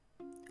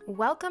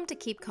Welcome to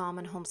Keep Calm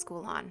and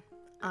Homeschool On.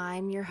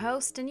 I'm your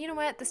host, and you know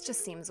what? This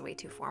just seems way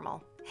too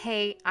formal.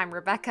 Hey, I'm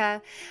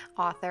Rebecca,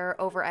 author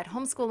over at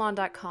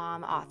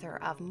homeschoolon.com, author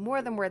of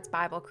More Than Words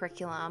Bible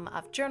Curriculum,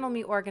 of Journal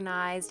Me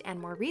Organized, and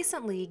more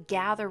recently,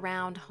 Gather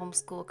Round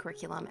Homeschool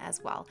Curriculum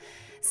as well.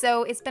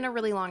 So it's been a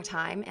really long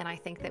time, and I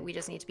think that we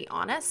just need to be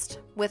honest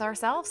with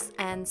ourselves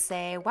and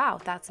say, wow,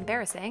 that's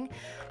embarrassing.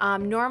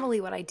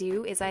 Normally what I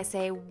do is I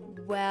say,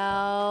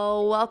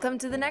 well, welcome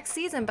to the next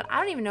season, but I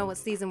don't even know what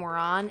season we're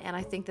on, and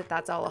I think that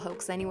that's all a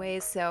hoax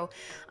anyways. So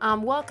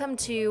welcome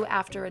to,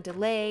 after a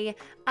delay,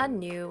 a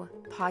new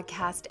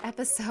podcast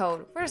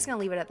episode. We're just going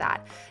to leave it at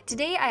that.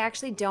 Today, I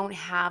actually don't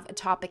have a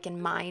topic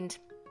in mind.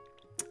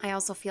 I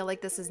also feel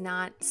like this is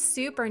not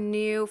super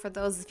new for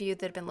those of you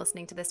that have been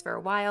listening to this for a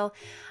while.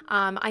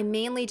 I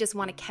mainly just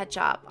want to catch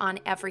up on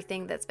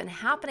everything that's been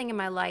happening in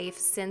my life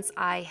since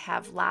I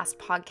have last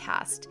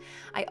podcast.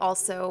 I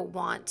also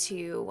want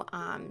to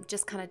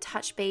just kind of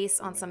touch base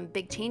on some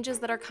big changes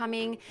that are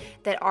coming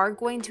that are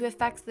going to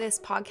affect this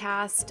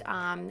podcast,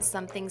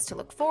 some things to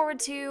look forward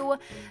to,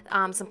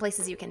 some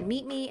places you can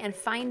meet me and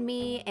find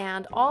me,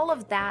 and all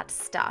of that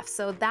stuff.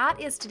 So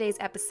that is today's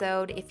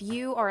episode. If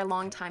you are a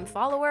longtime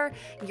follower,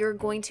 you're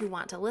going to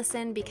want to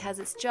listen because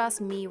it's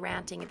just me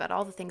ranting about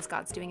all the things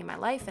God's doing in my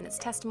life and it's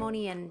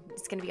testimony and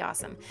it's going to be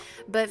awesome.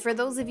 But for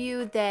those of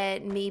you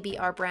that maybe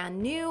are brand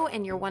new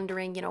and you're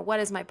wondering, what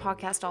is my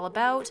podcast all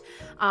about?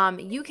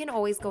 You can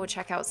always go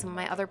check out some of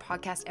my other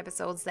podcast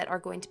episodes that are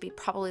going to be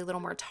probably a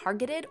little more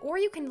targeted, or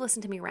you can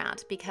listen to me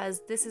rant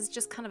because this is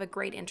just kind of a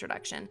great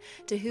introduction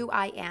to who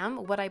I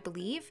am, what I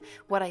believe,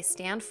 what I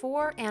stand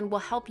for, and will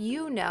help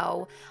you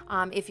know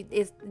if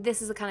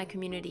this is the kind of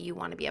community you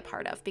want to be a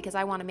part of, because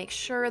I want to make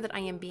sure that I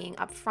am being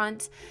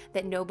upfront,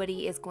 that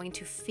nobody is going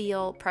to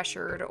feel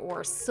pressured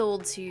or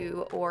sold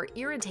to or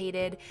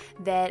irritated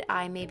that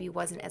I maybe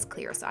wasn't as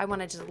clear. So I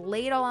want to just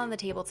lay it all on the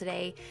table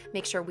today,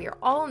 make sure we are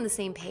all on the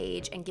same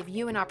page, and give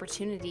you an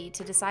opportunity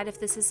to decide if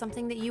this is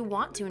something that you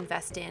want to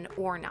invest in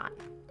or not.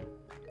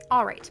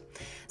 All right.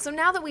 So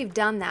now that we've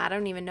done that, I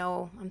don't even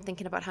know, I'm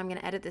thinking about how I'm going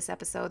to edit this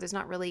episode. There's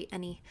not really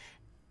any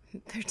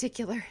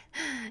particular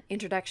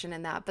introduction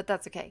in that, but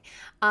that's okay.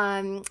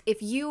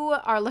 If you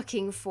are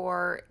looking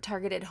for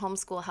targeted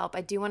homeschool help,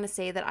 I do want to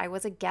say that I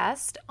was a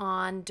guest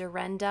on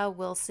Dorinda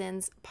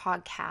Wilson's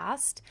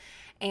podcast,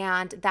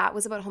 and that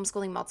was about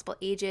homeschooling multiple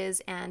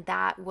ages, and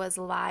that was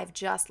live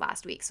just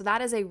last week. So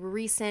that is a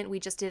recent, we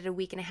just did it a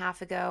week and a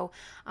half ago,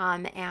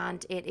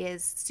 and it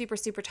is super,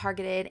 super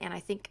targeted, and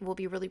I think will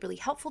be really, really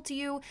helpful to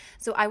you.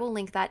 So I will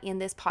link that in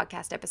this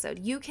podcast episode.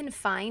 You can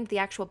find the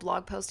actual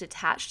blog post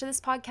attached to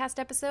this podcast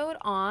episode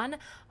on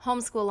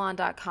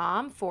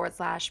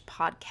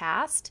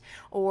homeschoolon.com/podcast,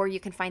 or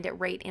you can find it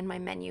right in my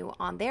menu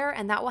on there,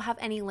 and that will have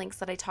any links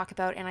that I talk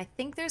about, and I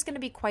think there's going to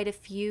be quite a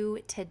few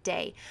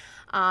today.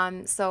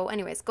 So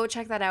anyways, go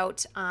check that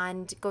out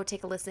and go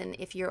take a listen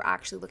if you're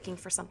actually looking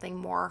for something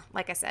more,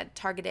 like I said,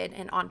 targeted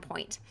and on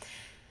point.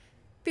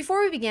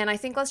 Before we begin, I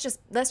think let's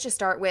just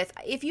start with,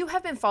 if you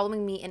have been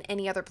following me in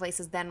any other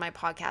places than my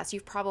podcast,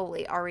 you've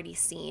probably already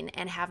seen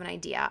and have an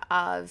idea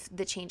of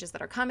the changes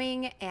that are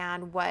coming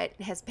and what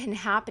has been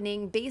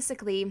happening.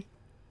 Basically,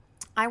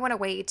 I went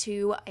away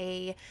to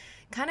it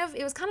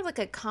was kind of like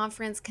a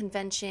conference,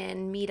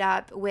 convention,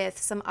 meetup with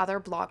some other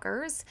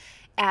bloggers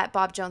at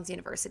Bob Jones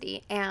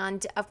University.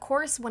 And of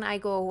course, when I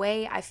go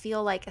away, I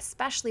feel like,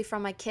 especially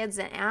from my kids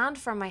and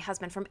from my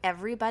husband, from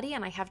everybody,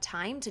 and I have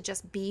time to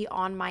just be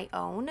on my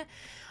own,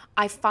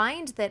 I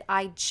find that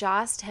I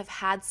just have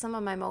had some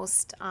of my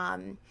most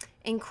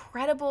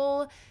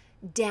incredible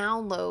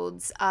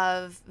downloads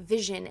of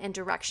vision and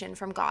direction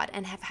from God,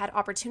 and have had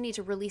opportunity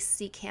to really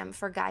seek Him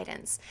for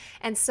guidance.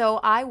 And so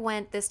I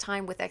went this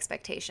time with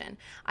expectation.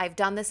 I've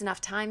done this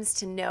enough times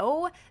to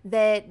know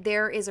that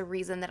there is a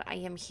reason that I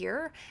am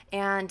here,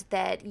 and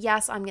that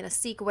yes, I'm going to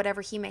seek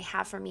whatever He may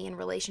have for me in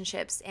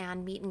relationships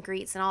and meet and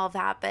greets and all of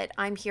that, but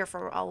I'm here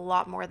for a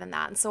lot more than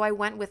that. And so I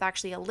went with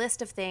actually a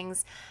list of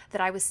things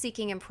that I was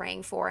seeking and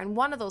praying for. And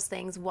one of those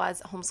things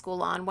was Homeschool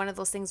On. One of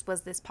those things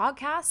was this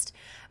podcast,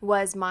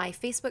 was my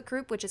Facebook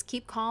group, which is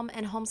Keep Calm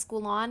and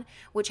Homeschool On,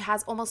 which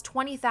has almost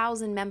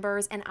 20,000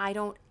 members, and I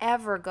don't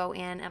ever go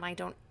in and I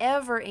don't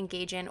ever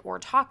engage in or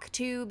talk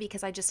to,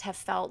 because I just have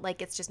felt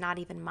like it's just not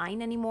even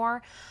mine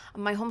anymore.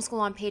 My Homeschool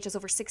On page has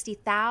over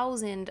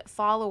 60,000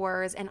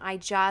 followers, and I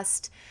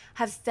just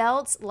have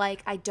felt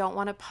like I don't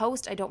want to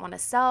post, I don't want to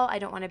sell, I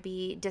don't want to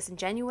be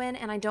disingenuous,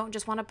 and I don't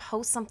just want to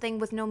post something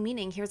with no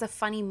meaning. Here's a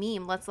funny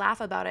meme, let's laugh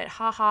about it,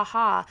 ha ha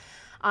ha.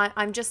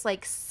 I'm just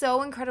like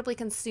so incredibly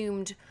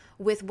consumed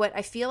with what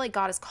I feel like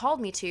God has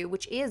called me to,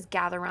 which is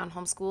Gather Round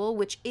Homeschool,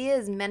 which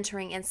is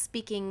mentoring and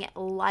speaking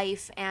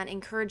life and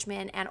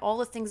encouragement and all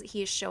the things that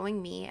He is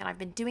showing me. And I've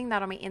been doing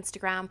that on my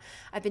Instagram.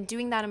 I've been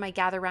doing that in my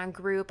Gather Round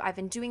group. I've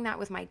been doing that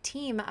with my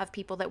team of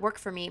people that work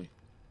for me.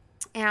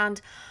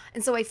 And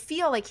so I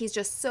feel like He's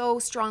just so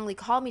strongly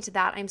called me to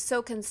that. I'm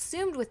so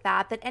consumed with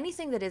that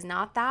anything that is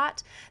not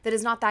that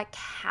is not that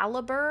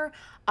caliber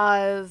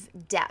of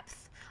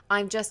depth,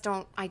 I'm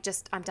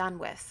done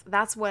with.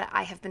 That's what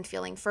I have been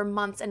feeling for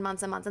months and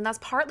months and months. And that's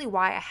partly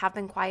why I have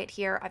been quiet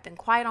here. I've been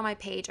quiet on my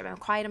page. I've been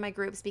quiet in my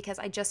groups because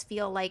I just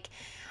feel like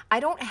I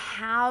don't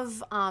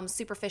have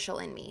superficial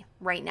in me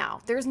right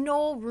now. There's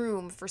no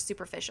room for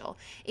superficial.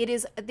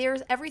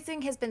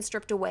 Everything has been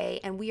stripped away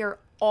and we are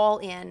all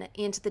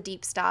into the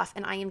deep stuff,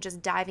 and I am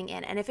just diving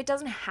in. And if it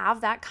doesn't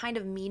have that kind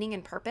of meaning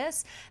and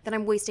purpose, then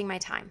I'm wasting my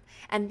time.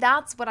 And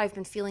that's what I've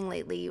been feeling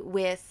lately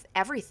with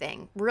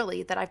everything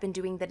really that I've been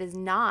doing that is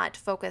not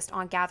focused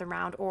on Gather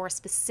Round or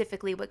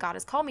specifically what God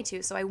has called me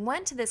to. So I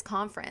went to this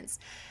conference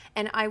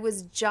and I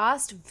was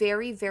just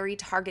very, very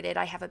targeted.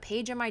 I have a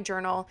page in my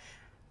journal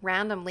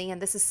randomly,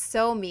 and this is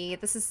so me.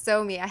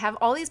 I have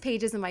all these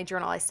pages in my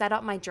journal. I set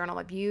up my journal,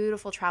 a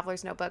beautiful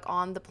traveler's notebook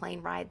on the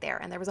plane ride there.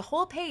 And there was a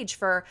whole page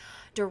for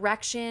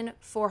direction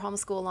for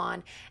Homeschool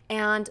On.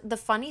 And the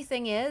funny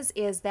thing is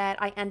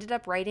that I ended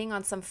up writing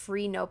on some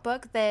free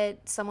notebook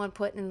that someone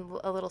put in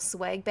a little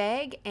swag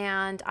bag.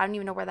 And I don't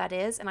even know where that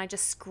is. And I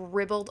just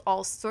scribbled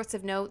all sorts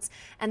of notes.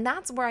 And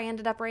that's where I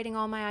ended up writing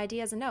all my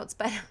ideas and notes.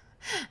 But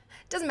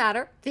it doesn't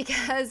matter,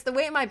 because the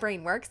way my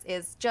brain works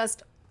is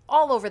just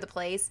all over the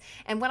place.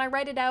 And when I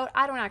write it out,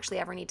 I don't actually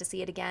ever need to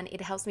see it again.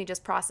 It helps me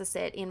just process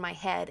it in my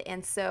head.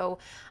 And so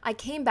I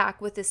came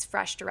back with this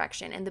fresh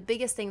direction. And the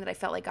biggest thing that I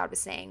felt like God was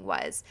saying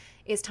was,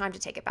 it's time to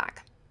take it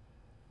back.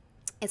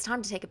 It's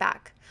time to take it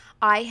back.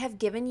 I have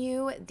given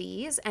you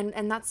these,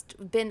 and that's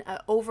been an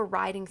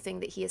overriding thing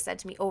that he has said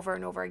to me over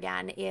and over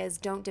again, is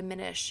don't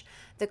diminish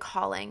the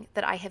calling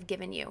that I have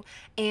given you.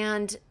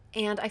 And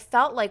I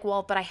felt like,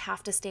 well, but I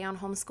have to stay on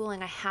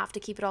homeschooling. I have to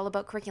keep it all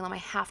about curriculum. I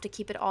have to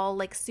keep it all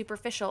like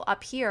superficial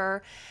up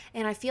here.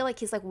 And I feel like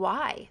he's like,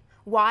 why?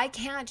 Why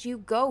can't you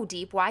go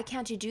deep? Why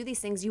can't you do these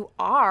things? You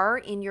are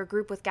in your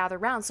group with Gather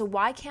Round. So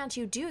why can't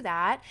you do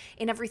that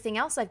in everything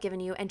else I've given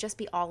you and just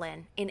be all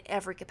in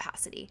every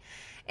capacity?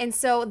 And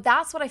so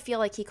that's what I feel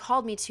like he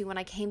called me to when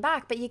I came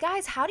back. But you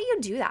guys, how do you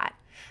do that?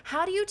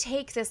 How do you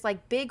take this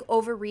like big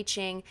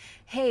overreaching,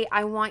 hey,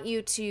 I want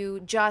you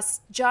to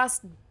just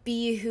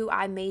be who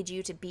I made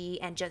you to be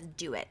and just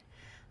do it?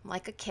 I'm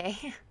like,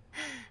 okay,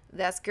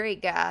 that's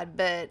great, God,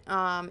 but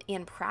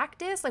in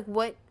practice, like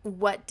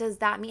what does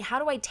that mean? How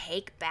do I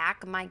take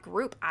back my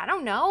group? I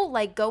don't know,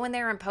 like go in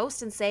there and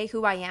post and say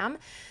who I am.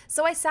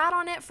 So I sat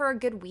on it for a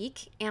good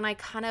week and I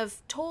kind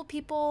of told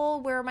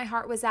people where my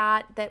heart was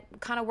at that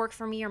kind of work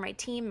for me, or my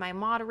team, my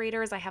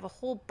moderators. I have a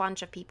whole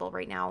bunch of people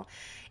right now.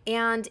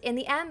 And in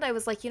the end, I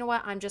was like, you know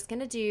what? I'm just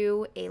going to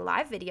do a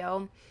live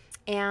video.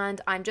 And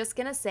I'm just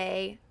going to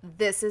say,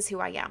 this is who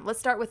I am. Let's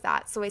start with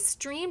that. So I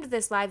streamed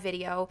this live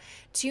video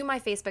to my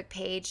Facebook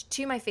page,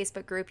 to my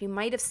Facebook group. You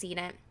might have seen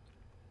it.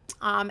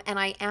 And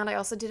I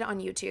also did it on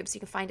YouTube, so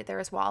you can find it there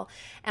as well.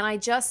 And I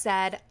just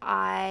said,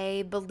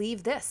 I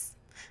believe this.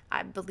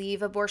 I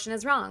believe abortion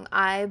is wrong.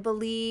 I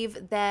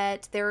believe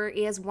that there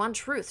is one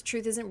truth.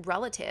 Truth isn't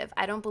relative.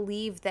 I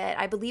believe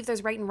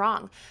there's right and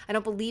wrong. I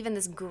don't believe in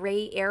this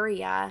gray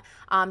area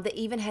that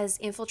even has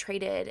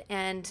infiltrated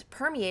and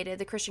permeated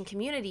the Christian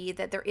community,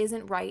 that there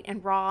isn't right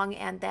and wrong,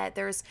 and that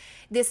there's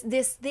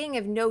this thing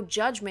of no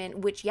judgment,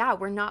 which, yeah,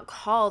 we're not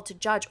called to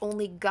judge.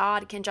 Only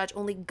God can judge.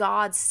 Only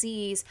God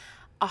sees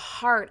a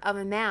heart of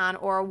a man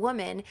or a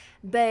woman,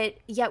 but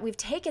yet we've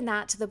taken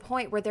that to the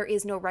point where there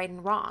is no right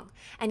and wrong.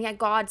 And yet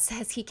God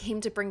says he came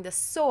to bring the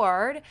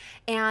sword,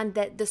 and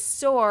that the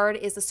sword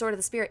is the sword of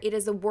the Spirit. It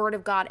is the word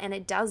of God, and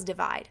it does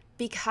divide,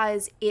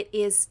 because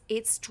it's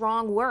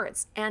strong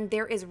words, and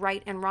there is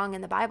right and wrong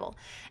in the Bible.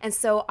 And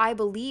so I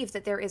believe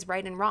that there is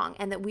right and wrong,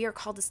 and that we are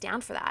called to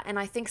stand for that. And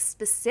I think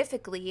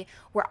specifically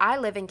where I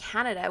live in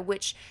Canada,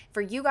 which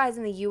for you guys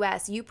in the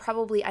US, you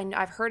probably,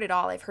 I've heard it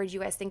all. I've heard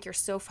you guys think you're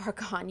so far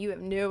gone. You have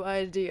no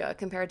idea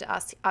compared to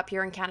us up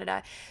here in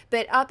Canada.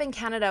 But up in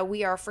Canada,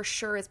 we are for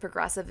sure as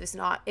progressive,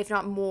 if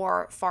not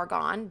more far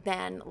gone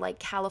than like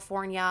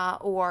California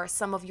or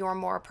some of your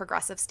more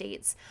progressive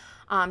states.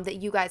 That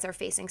you guys are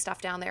facing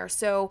stuff down there.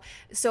 So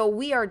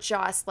we are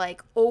just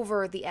like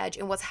over the edge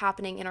in what's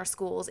happening in our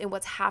schools, in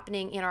what's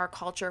happening in our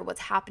culture,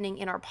 what's happening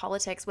in our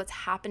politics, what's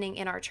happening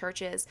in our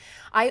churches.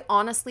 I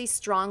honestly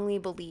strongly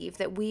believe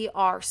that we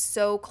are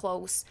so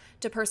close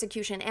to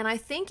persecution. And I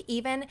think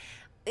even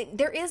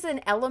there is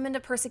an element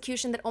of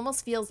persecution that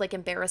almost feels like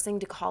embarrassing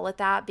to call it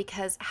that,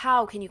 because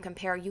how can you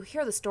compare? You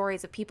hear the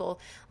stories of people,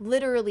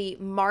 literally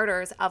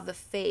martyrs of the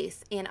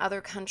faith in other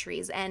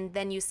countries, and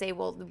then you say,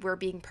 well, we're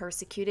being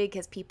persecuted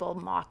because people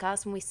mock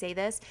us when we say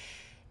this.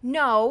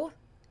 No,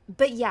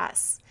 but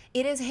yes,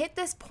 it has hit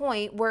this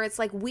point where it's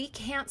like we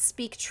can't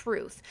speak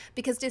truth,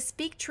 because to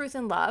speak truth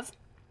in love,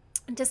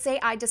 to say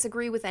I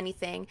disagree with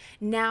anything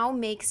now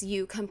makes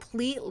you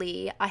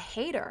completely a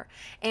hater,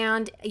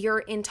 and you're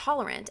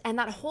intolerant. And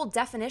that whole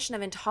definition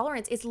of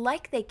intolerance is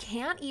like they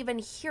can't even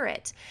hear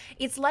it.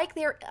 It's like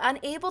they're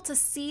unable to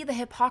see the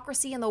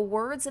hypocrisy in the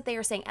words that they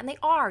are saying. And they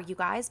are, you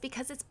guys,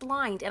 because it's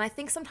blind. And I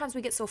think sometimes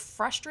we get so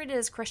frustrated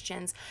as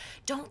Christians.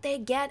 Don't they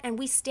get? And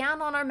we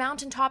stand on our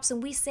mountaintops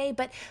and we say,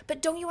 but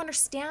don't you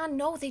understand?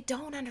 No, they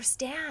don't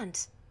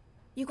understand.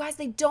 You guys,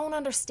 they don't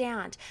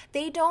understand.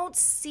 They don't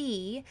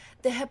see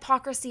the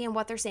hypocrisy in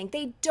what they're saying.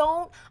 They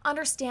don't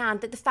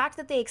understand that the fact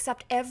that they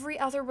accept every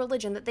other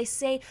religion, that they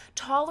say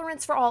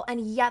tolerance for all,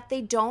 and yet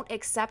they don't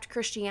accept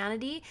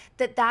Christianity,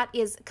 that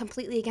is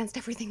completely against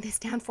everything they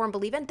stand for and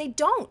believe in. They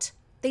don't.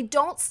 They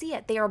don't see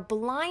it. They are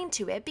blind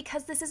to it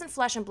because this isn't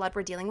flesh and blood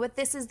we're dealing with.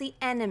 This is the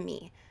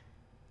enemy.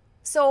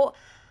 So,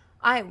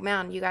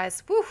 you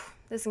guys,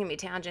 this is going to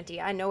be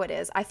tangenty. I know it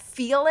is. I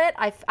feel it.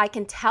 I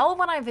can tell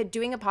when I'm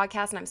doing a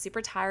podcast and I'm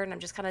super tired and I'm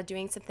just kind of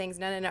doing some things.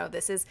 No.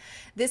 This is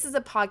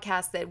a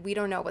podcast that we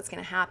don't know what's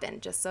going to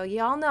happen. Just so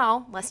y'all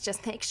know, let's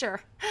just make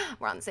sure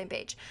we're on the same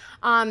page.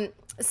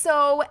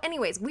 So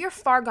anyways, we are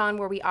far gone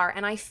where we are.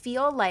 And I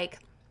feel like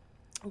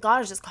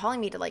God is just calling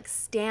me to like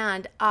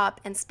stand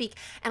up and speak.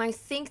 And I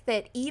think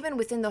that even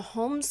within the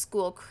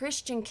homeschool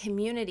Christian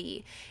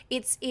community,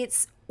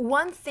 it's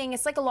one thing.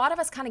 It's like a lot of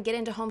us kind of get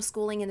into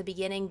homeschooling in the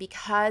beginning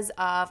because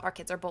of our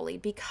kids are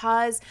bullied,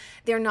 because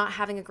they're not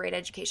having a great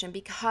education,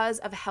 because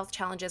of health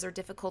challenges or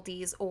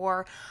difficulties,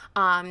 or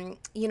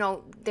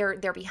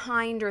they're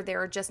behind, or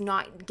they're just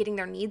not getting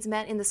their needs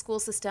met in the school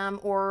system,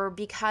 or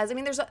because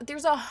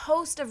there's a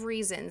host of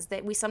reasons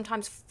that we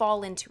sometimes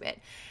fall into it.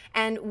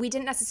 And we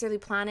didn't necessarily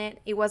plan it.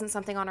 It wasn't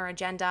something on our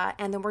agenda.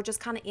 And then we're just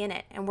kind of in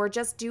it. And we're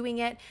just doing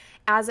it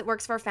as it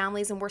works for our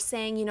families. And we're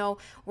saying,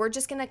 we're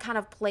just going to kind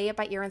of play it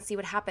by ear and see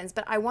what happens.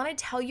 But I want to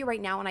tell you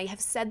right now, and I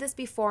have said this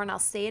before and I'll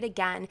say it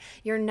again,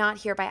 you're not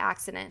here by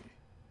accident.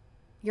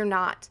 You're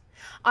not.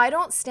 I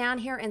don't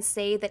stand here and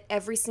say that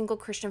every single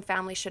Christian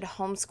family should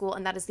homeschool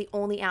and that is the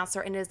only answer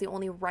and it is the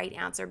only right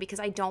answer, because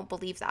I don't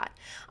believe that.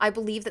 I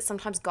believe that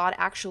sometimes God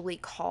actually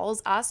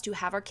calls us to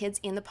have our kids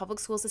in the public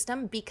school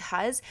system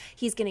because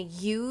he's going to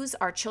use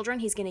our children.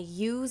 He's going to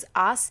use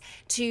us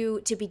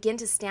to begin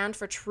to stand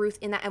for truth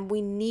in that, and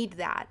we need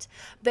that.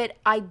 But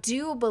I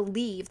do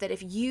believe that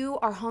if you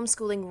are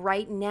homeschooling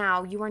right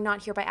now, you are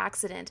not here by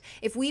accident.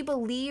 If we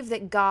believe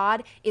that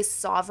God is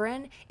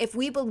sovereign, if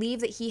we believe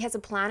that he has a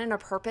plan and a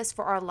purpose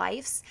for our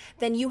lives,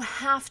 then you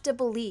have to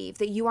believe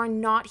that you are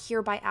not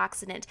here by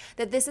accident,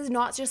 that this is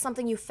not just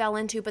something you fell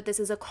into, but this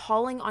is a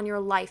calling on your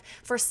life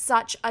for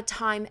such a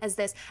time as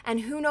this. And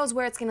who knows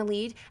where it's going to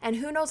lead, and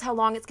who knows how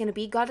long it's going to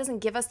be. God doesn't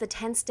give us the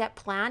 10-step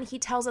plan. He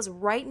tells us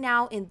right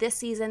now in this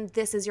season,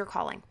 this is your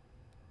calling.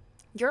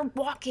 You're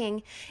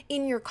walking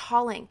in your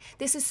calling.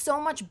 This is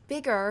so much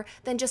bigger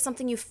than just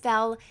something you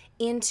fell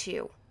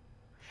into.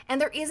 And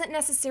there isn't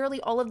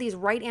necessarily all of these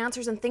right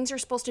answers and things you're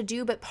supposed to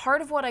do, but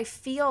part of what I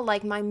feel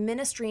like my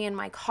ministry and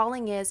my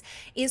calling is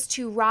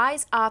to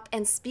rise up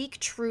and speak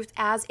truth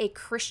as a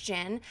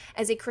Christian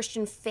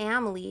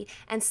family,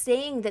 and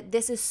saying that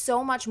this is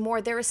so much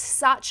more. There is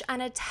such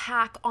an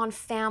attack on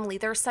family.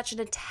 There's such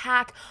an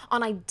attack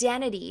on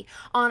identity,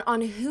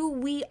 on who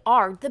we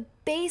are, the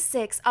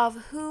basics of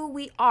who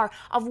we are,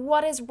 of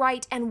what is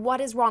right and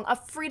what is wrong,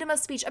 of freedom of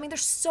speech.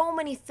 There's so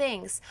many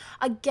things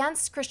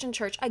against Christian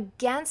church,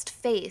 against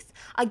faith,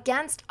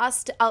 against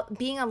us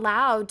being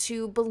allowed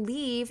to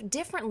believe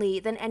differently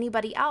than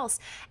anybody else.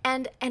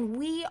 And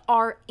we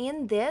are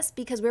in this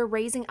because we're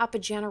raising up a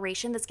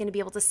generation that's going to be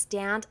able to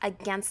stand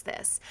against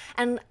this.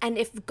 And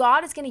if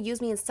God is going to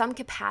use me in some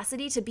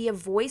capacity to be a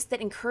voice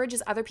that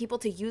encourages other people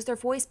to use their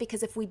voice,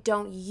 because if we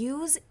don't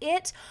use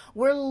it,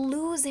 we're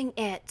losing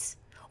it.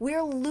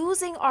 We're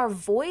losing our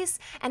voice,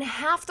 and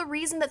half the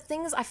reason that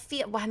things I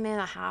say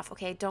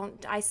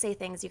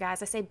things, you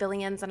guys, I say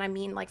billions and I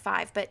mean like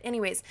 5, but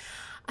anyways,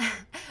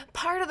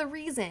 part of the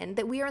reason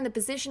that we are in the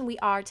position we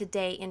are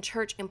today in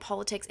church, in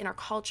politics, in our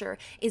culture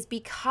is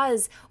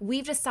because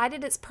we've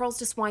decided it's pearls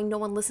to swine. No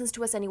one listens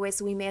to us anyway,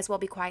 so we may as well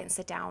be quiet and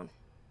sit down.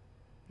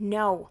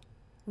 No,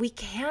 we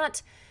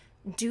can't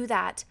do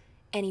that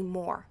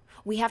anymore.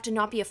 We have to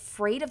not be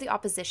afraid of the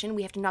opposition.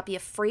 We have to not be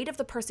afraid of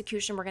the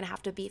persecution we're going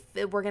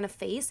to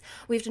face.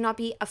 We have to not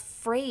be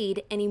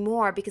afraid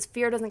anymore, because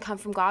fear doesn't come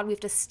from God. We have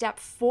to step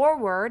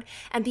forward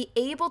and be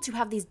able to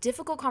have these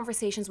difficult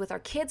conversations with our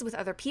kids, with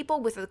other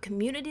people, with the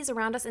communities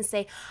around us, and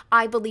say,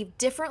 I believe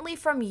differently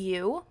from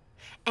you,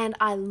 and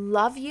I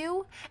love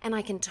you, and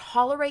I can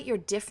tolerate your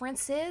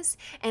differences,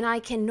 and I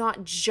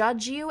cannot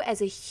judge you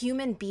as a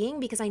human being,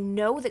 because I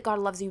know that God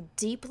loves you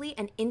deeply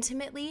and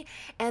intimately,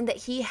 and that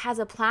he has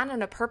a plan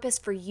and a purpose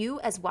for you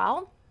as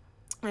well.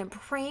 I'm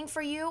praying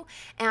for you,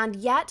 and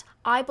yet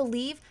I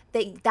believe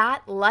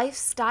that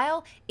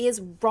lifestyle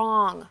is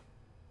wrong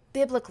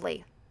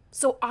biblically.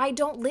 So I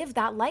don't live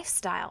that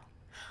lifestyle.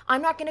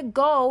 I'm not going to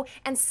go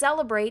and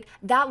celebrate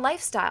that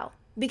lifestyle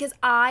because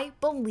I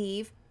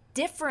believe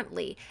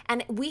differently.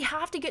 And we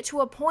have to get to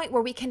a point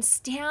where we can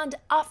stand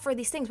up for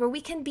these things, where we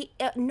can be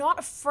not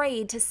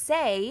afraid to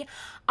say,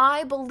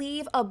 I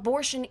believe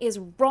abortion is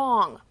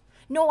wrong.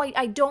 No,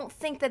 I don't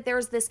think that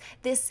there's this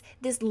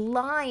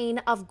line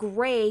of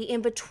gray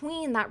in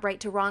between that right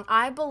to wrong.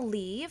 I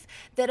believe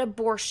that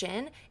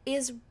abortion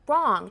is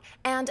wrong.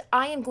 And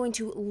I am going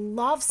to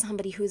love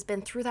somebody who's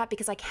been through that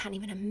because I can't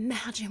even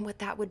imagine what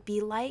that would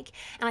be like.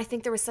 And I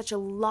think there is such a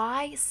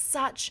lie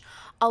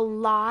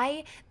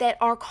that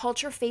our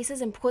culture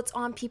faces and puts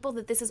on people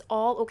that this is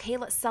all okay.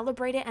 Let's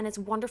celebrate it. And it's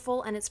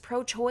wonderful. And it's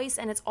pro-choice.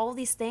 And it's all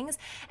these things.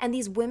 And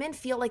these women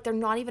feel like they're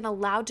not even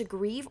allowed to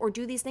grieve or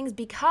do these things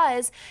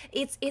because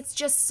it's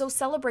just so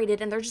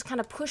celebrated and they're just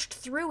kind of pushed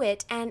through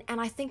it. And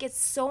I think it's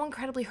so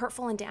incredibly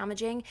hurtful and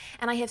damaging.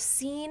 And I have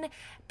seen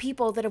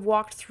people that have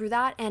walked through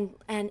that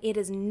and it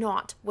is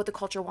not what the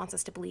culture wants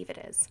us to believe it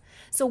is.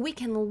 So we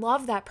can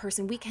love that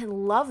person. We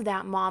can love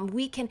that mom.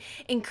 We can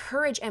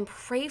encourage and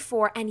pray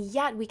for, and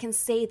yet we can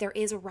say there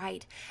is a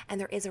right and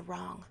there is a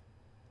wrong.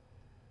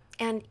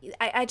 And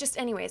I just,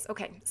 anyways,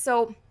 okay.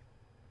 So,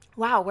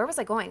 wow, where was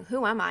I going?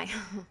 Who am I?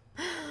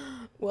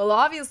 Well,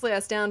 obviously I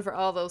stand for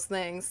all those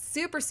things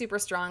super, super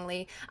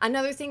strongly.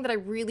 Another thing that I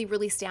really,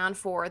 really stand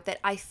for that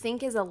I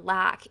think is a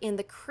lack in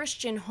the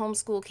Christian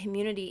homeschool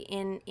community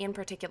in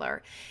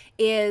particular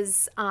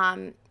is,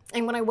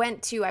 and when I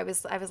went to, I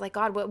was like,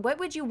 God, what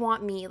would you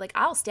want me? Like,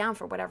 I'll stand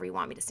for whatever you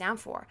want me to stand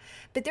for.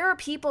 But there are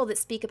people that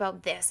speak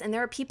about this, and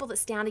there are people that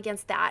stand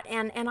against that.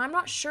 And I'm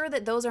not sure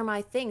that those are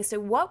my things. So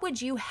what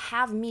would you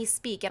have me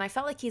speak? And I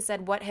felt like he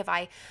said, what have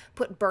I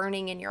put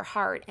burning in your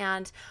heart?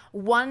 And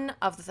one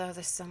of the,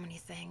 there's so many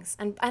things.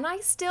 And I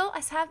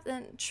have,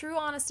 in true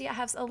honesty, I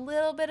have a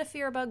little bit of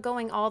fear about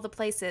going all the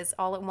places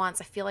all at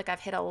once. I feel like I've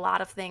hit a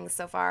lot of things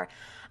so far.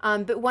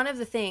 But one of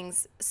the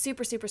things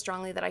super, super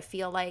strongly that I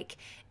feel like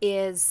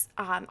is,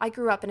 I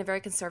grew up in a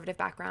very conservative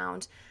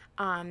background.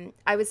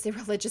 I would say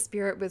religious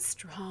spirit was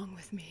strong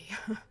with me.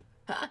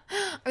 I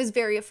was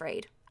very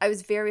afraid. I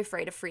was very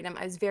afraid of freedom.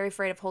 I was very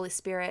afraid of Holy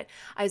Spirit.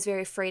 I was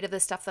very afraid of the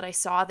stuff that I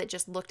saw that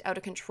just looked out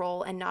of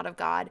control and not of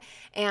God.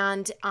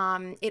 And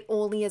it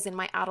only is in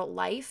my adult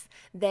life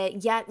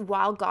that yet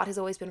while God has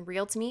always been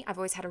real to me, I've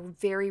always had a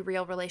very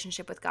real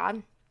relationship with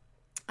God.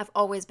 I've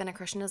always been a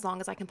Christian as long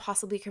as I can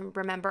possibly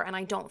remember, and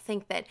I don't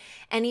think that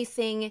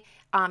anything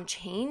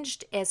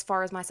changed as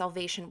far as my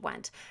salvation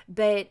went.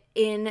 But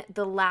in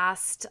the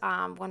last,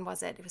 when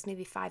was it? It was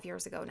maybe 5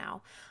 years ago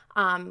now.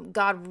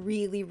 God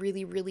really,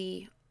 really,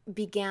 really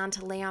began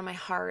to lay on my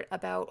heart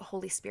about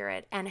Holy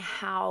Spirit and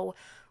how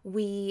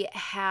we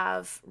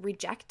have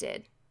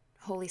rejected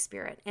Holy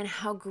Spirit and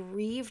how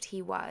grieved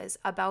he was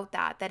about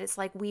that it's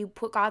like we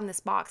put God in this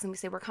box and we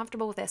say we're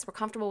comfortable with this,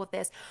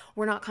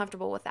 we're not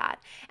comfortable with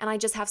that. And I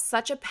just have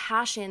such a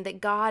passion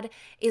that God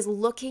is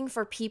looking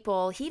for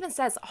people. He even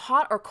says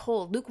hot or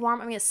cold,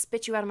 lukewarm, I'm going to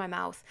spit you out of my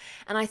mouth.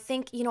 And I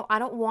think, I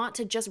don't want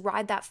to just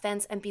ride that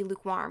fence and be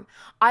lukewarm.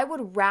 I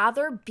would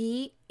rather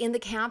be in the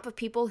camp of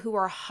people who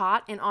are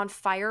hot and on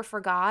fire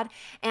for God.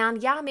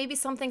 And yeah, maybe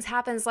some things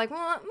happen. It's like,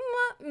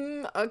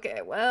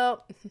 okay,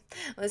 well,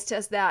 let's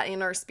test that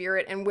in our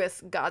spirit and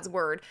with God's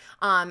word.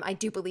 I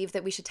do believe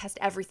that we should test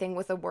everything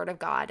with the word of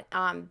God.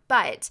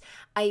 But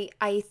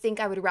I think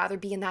I would rather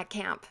be in that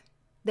camp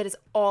that is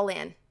all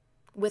in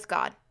with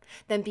God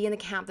than be in the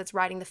camp that's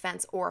riding the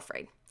fence or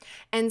afraid.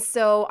 And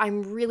so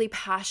I'm really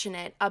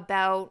passionate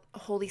about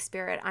Holy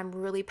Spirit. I'm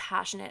really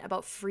passionate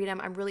about freedom.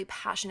 I'm really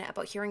passionate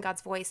about hearing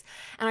God's voice.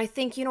 And I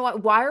think, you know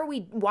what, why are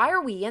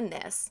we in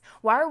this?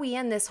 Why are we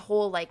in this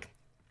whole like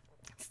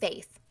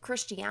faith,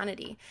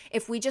 Christianity,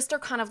 if we just are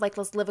kind of like,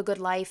 let's live a good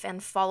life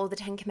and follow the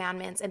 10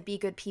 Commandments and be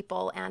good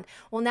people? And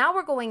well, now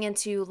we're going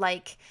into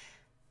like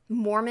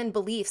Mormon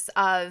beliefs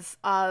of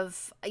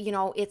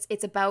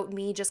it's about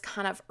me just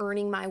kind of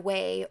earning my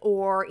way,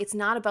 or it's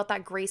not about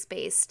that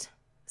grace-based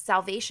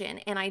salvation.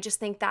 And I just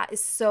think that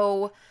is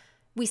so,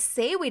 we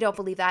say we don't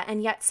believe that,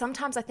 and yet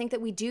sometimes I think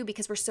that we do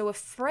because we're so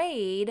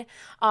afraid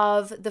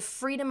of the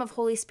freedom of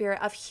Holy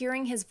Spirit, of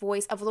hearing his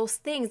voice, of those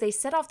things. They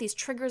set off these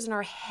triggers in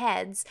our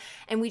heads,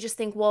 and we just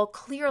think, well,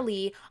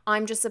 clearly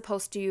I'm just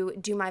supposed to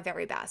do my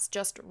very best,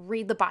 just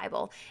read the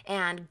Bible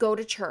and go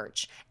to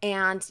church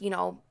and,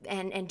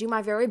 and do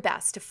my very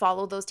best to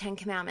follow those 10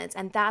 Commandments.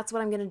 And that's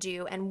what I'm going to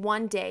do. And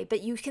one day, but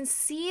you can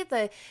see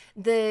the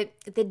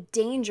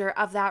danger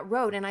of that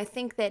road. And I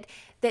think that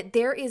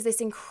there is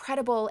this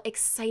incredible,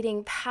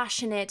 exciting,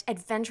 passionate,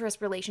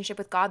 adventurous relationship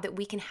with God that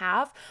we can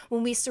have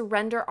when we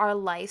surrender our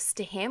lives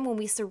to him, when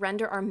we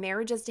surrender our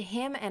marriages to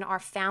him and our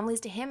families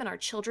to him and our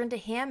children to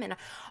him and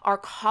our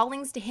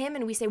callings to him,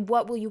 and we say,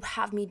 what will you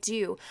have me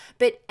do?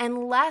 But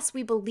unless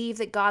we believe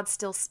that God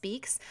still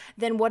speaks,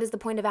 then what is the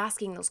point of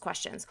asking those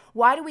questions?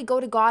 Why do we go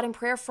to God in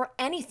prayer for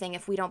anything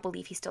if we don't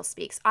believe he still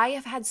speaks? I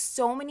have had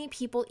so many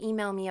people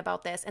email me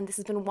about this, and this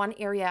has been one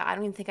area, I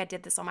don't even think I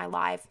did this on my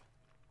live.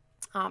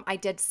 I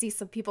did see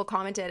some people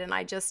commented, and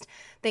I just,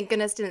 thank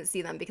goodness, didn't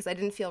see them because I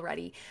didn't feel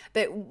ready.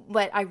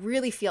 But I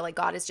really feel like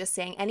God is just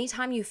saying,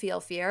 anytime you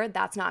feel fear,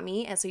 that's not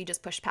me. And so you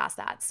just push past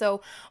that.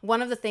 So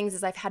one of the things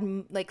is I've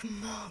had like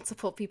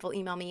multiple people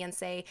email me and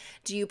say,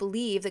 do you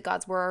believe that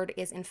God's word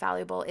is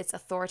infallible? It's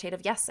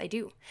authoritative? Yes, I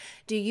do.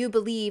 Do you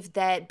believe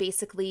that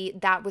basically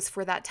that was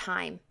for that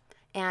time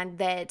and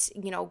that,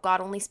 God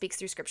only speaks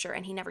through scripture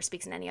and he never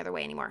speaks in any other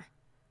way anymore?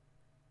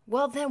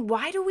 Well, then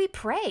why do we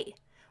pray?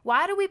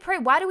 Why do we pray?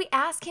 Why do we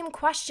ask him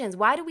questions?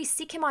 Why do we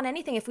seek him on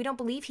anything if we don't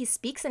believe he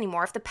speaks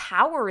anymore? If the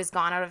power is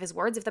gone out of his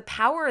words, if the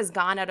power is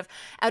gone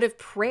out of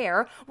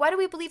prayer, why do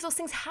we believe those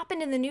things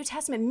happened in the New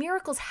Testament?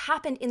 Miracles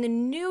happened in the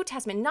New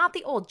Testament, not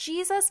the Old.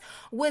 Jesus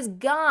was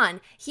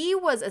gone. He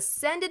was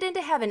ascended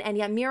into heaven, and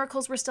yet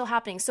miracles were still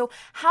happening. So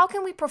how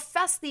can we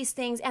profess these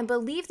things and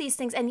believe these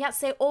things and yet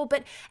say, oh,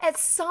 but at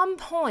some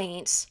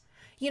point,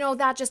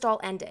 that just all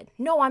ended?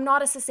 No, I'm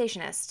not a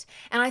cessationist.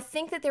 And I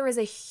think that there is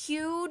a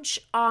huge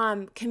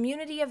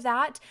community of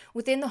that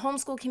within the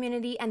homeschool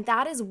community. And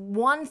that is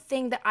one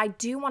thing that I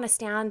do want to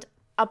stand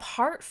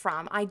apart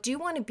from. I do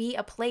want to be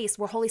a place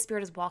where Holy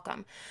Spirit is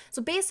welcome.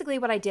 So basically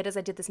what I did is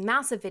I did this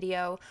massive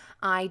video.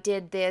 I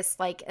did this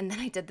and then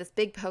I did this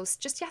big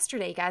post just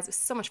yesterday, guys. It was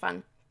so much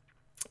fun.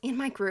 In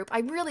my group,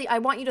 I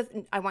want you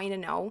to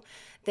know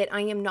that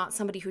I am not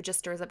somebody who just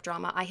stirs up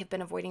drama. I have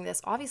been avoiding this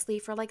obviously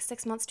for like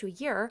 6 months to a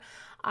year,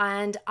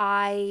 and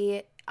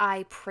I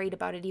prayed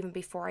about it even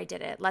before I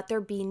did it. Let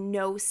there be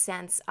no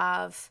sense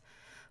of,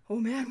 oh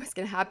man, what's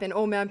going to happen?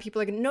 Oh man,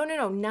 people are going to,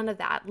 no, none of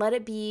that. Let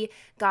it be,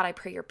 God, I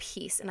pray your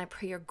peace and I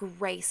pray your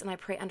grace and I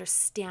pray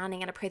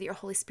understanding and I pray that your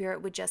Holy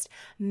Spirit would just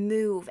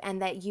move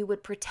and that you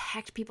would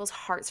protect people's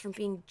hearts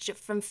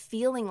from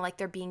feeling like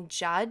they're being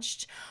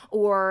judged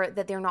or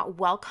that they're not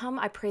welcome.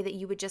 I pray that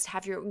you would just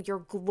have your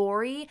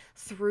glory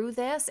through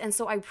this. And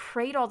so I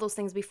prayed all those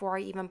things before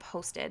I even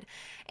posted,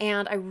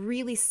 and I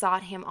really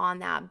sought him on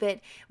that.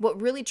 But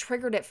what really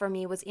triggered it for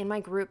me was in my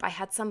group, I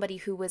had somebody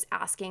who was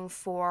asking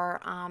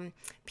for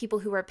people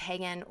who were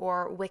pagan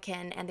or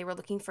Wiccan, and they were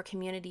looking for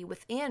community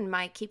within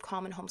my Keep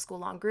Calm and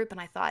Homeschool On group.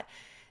 And I thought,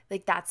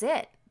 like, that's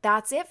it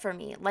for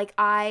me. Like,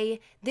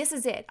 this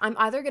is it. I'm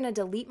either going to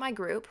delete my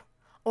group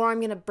or I'm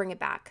going to bring it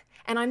back.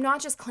 And I'm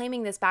not just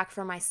claiming this back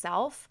for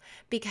myself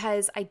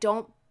because I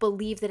don't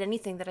believe that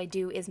anything that I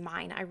do is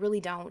mine. I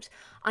really don't.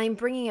 I'm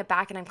bringing it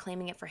back and I'm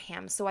claiming it for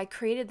him. So I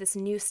created this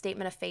new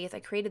statement of faith. I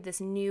created this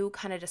new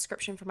kind of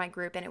description for my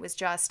group. And it was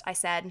just, I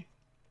said,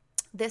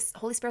 this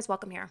Holy Spirit's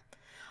welcome here.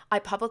 I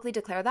publicly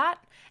declare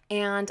that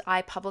and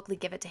I publicly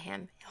give it to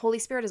him. Holy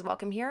Spirit is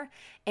welcome here.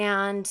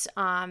 And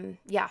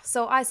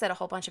so I said a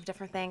whole bunch of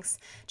different things,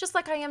 just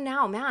like I am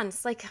now. Man,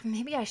 it's like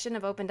maybe I shouldn't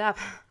have opened up.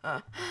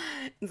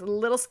 It's a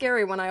little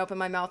scary when I open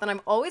my mouth, and I'm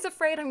always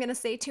afraid I'm going to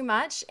say too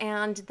much.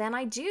 And then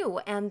I do.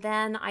 And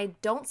then I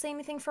don't say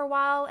anything for a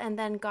while. And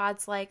then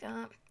God's like,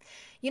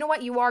 you know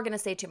what? You are going to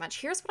say too much.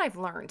 Here's what I've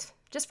learned,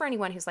 just for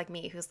anyone who's like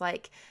me, who's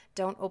like,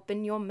 don't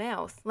open your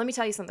mouth. Let me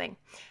tell you something.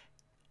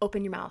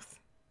 Open your mouth.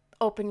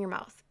 Open your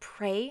mouth,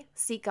 pray,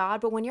 seek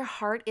God. But when your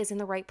heart is in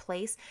the right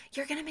place,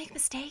 you're going to make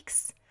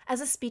mistakes.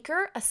 As a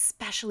speaker,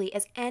 especially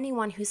as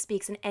anyone who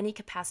speaks in any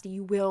capacity,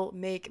 you will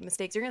make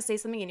mistakes. You're going to say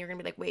something and you're going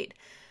to be like,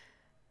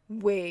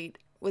 wait,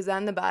 was that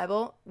in the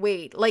Bible?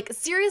 Wait, like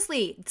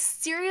seriously,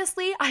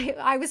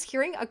 I was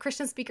hearing a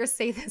Christian speaker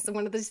say this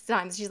one of the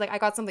times. She's like, I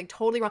got something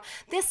totally wrong.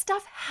 This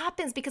stuff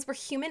happens because we're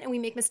human and we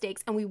make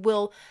mistakes and we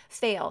will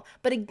fail.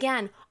 But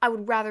again, I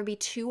would rather be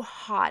too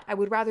hot. I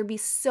would rather be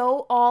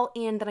so all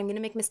in that I'm going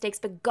to make mistakes,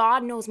 but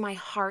God knows my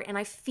heart. And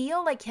I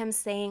feel like him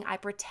saying, I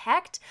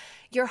protect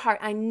your heart.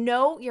 I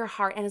know your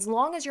heart. And as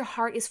long as your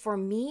heart is for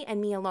me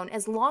and me alone,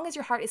 as long as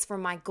your heart is for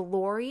my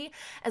glory,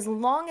 as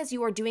long as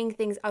you are doing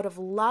things out of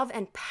love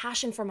and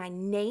passion for my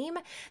name,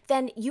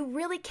 then you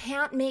really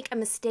can't make a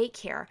mistake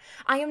here.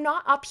 I am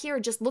not up here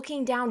just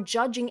looking down,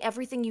 judging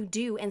everything you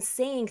do and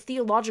saying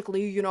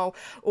theologically,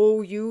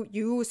 oh,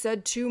 you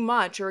said too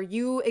much or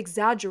you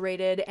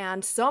exaggerated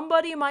and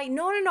somebody might,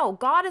 no.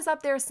 God is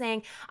up there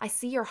saying, I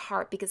see your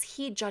heart because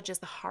he judges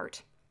the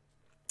heart.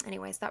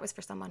 Anyways, that was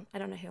for someone. I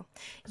don't know who.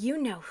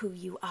 You know who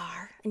you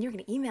are. And you're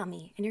going to email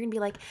me and you're going to be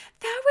like,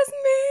 that was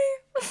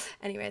me.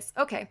 Anyways,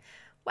 okay.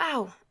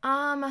 Wow.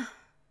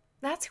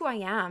 That's who I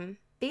am.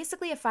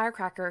 Basically a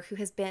firecracker who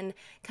has been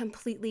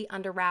completely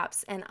under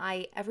wraps. And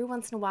every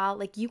once in a while,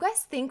 like, you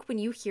guys think when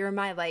you hear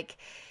my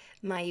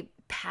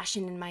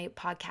passion in my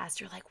podcast,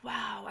 you're like,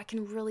 wow, I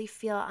can really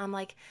feel. I'm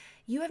like,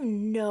 you have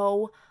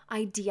no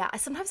idea.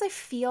 Sometimes I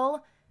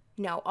feel,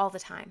 no, all the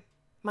time.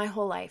 My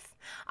whole life.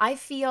 I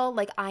feel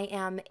like I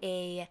am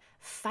a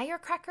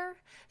firecracker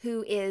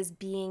who is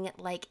being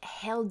like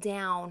held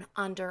down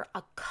under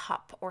a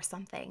cup or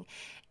something,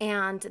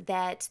 and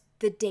that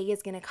the day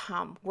is going to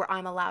come where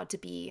I'm allowed to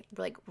be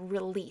like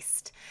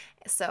released.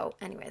 So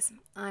anyways,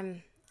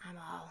 I'm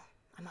all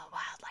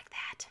wild like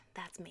that.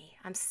 That's me.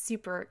 I'm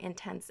super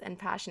intense and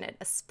passionate,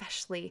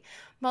 especially,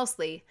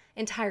 mostly,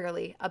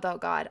 entirely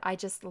about God. I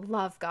just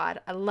love God.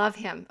 I love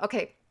him.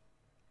 Okay.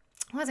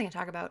 What was I going to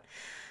talk about?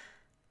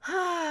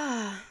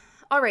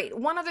 All right.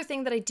 One other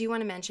thing that I do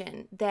want to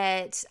mention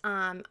that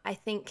I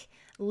think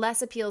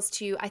less appeals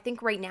to, I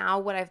think right now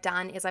what I've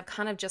done is I've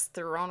kind of just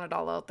thrown it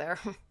all out there.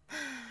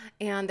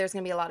 And there's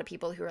going to be a lot of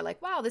people who are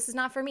like, wow, this is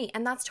not for me.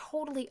 And that's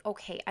totally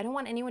okay. I don't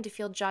want anyone to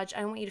feel judged. I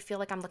don't want you to feel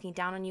like I'm looking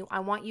down on you. I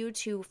want you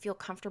to feel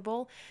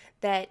comfortable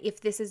that if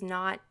this is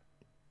not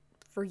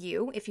for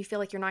you, if you feel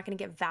like you're not going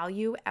to get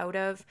value out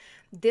of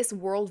this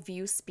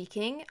worldview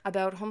speaking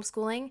about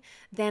homeschooling,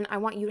 then I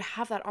want you to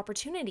have that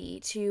opportunity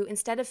to,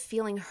 instead of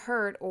feeling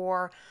hurt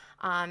or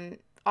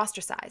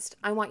ostracized,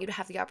 I want you to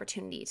have the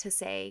opportunity to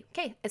say,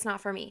 okay, it's not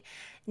for me.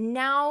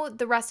 Now,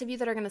 the rest of you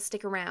that are going to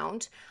stick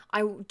around,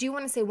 I do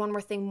want to say one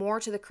more thing more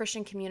to the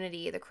Christian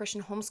community, the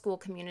Christian homeschool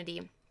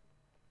community.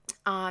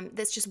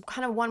 That's just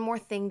kind of one more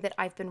thing that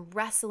I've been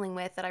wrestling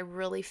with that I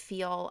really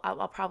feel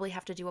I'll probably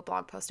have to do a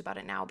blog post about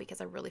it now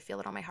because I really feel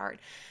it on my heart.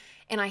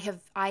 And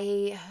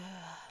okay,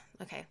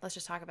 let's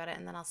just talk about it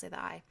and then I'll say the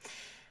I.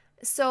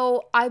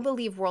 So I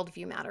believe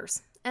worldview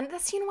matters. And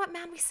that's, you know what,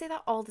 man, we say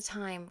that all the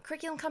time.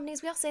 Curriculum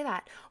companies, we all say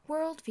that.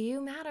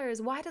 Worldview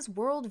matters. Why does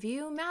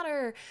worldview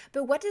matter?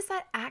 But what does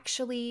that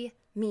actually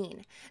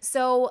mean?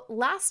 So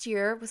last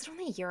year, was it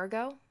only a year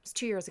ago? It was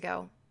 2 years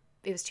ago.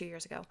 It was 2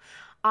 years ago.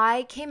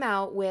 I came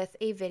out with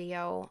a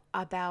video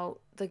about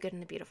the good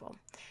and the beautiful.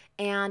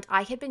 And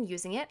I had been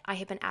using it. I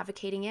had been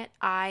advocating it.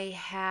 I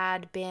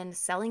had been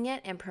selling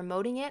it and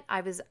promoting it.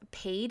 I was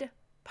paid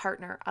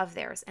partner of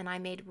theirs and I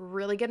made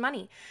really good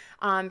money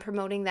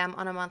promoting them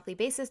on a monthly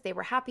basis. They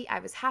were happy. I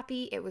was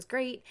happy. It was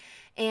great.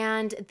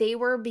 And they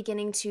were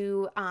beginning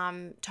to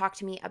talk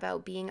to me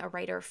about being a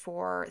writer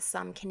for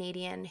some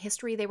Canadian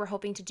history they were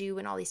hoping to do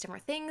and all these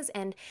different things.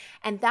 And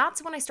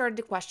that's when I started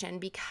to question,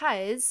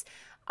 because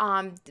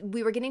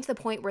we were getting to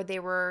the point where they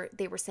were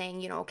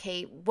saying, you know,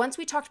 okay, once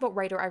we talked about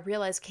writer, I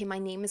realized, okay, my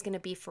name is going to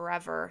be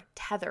forever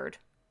tethered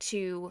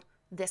to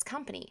this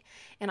company.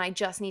 And I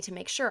just need to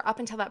make sure. Up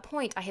until that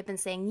point, I had been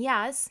saying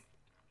yes.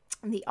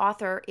 The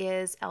author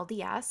is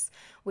LDS,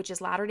 which is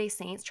Latter-day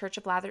Saints, Church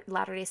of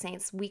Latter-day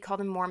Saints. We call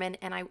them Mormon.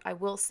 And I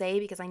will say,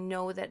 because I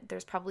know that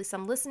there's probably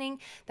some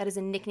listening, that is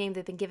a nickname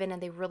they've been given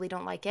and they really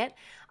don't like it.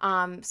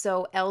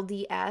 So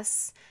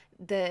LDS,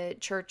 the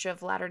Church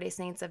of Latter-day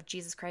Saints of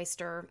Jesus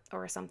Christ or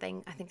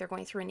something. I think they're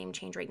going through a name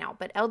change right now.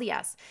 But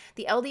LDS,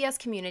 the LDS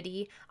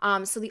community.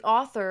 So the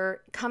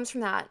author comes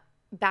from that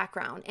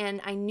background, and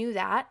I knew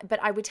that, but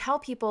I would tell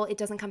people it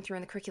doesn't come through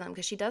in the curriculum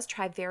because she does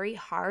try very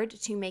hard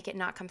to make it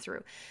not come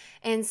through.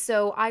 And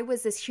so I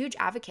was this huge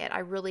advocate. I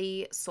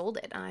really sold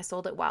it, and I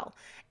sold it well.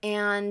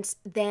 And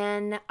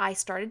then I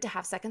started to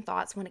have second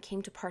thoughts when it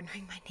came to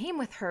partnering my name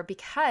with her,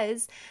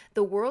 because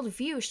the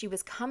worldview she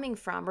was coming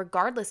from,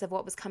 regardless of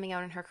what was coming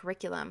out in her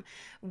curriculum,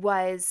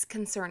 was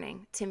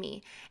concerning to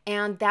me.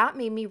 And that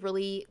made me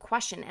really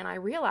question. And I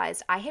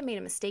realized I had made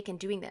a mistake in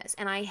doing this,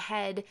 and I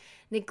had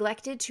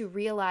neglected to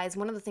realize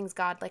one of the things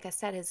God, like I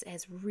said,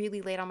 has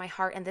really laid on my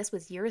heart, and this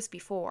was years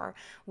before,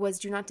 was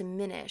do not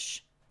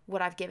diminish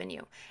what I've given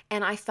you.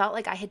 And I felt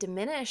like I had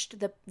diminished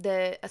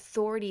the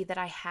authority that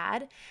I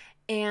had,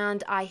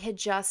 and I had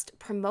just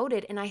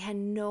promoted, and I had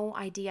no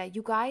idea.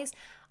 You guys,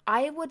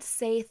 I would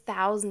say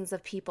thousands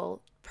of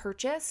people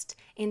purchased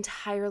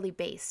entirely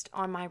based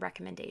on my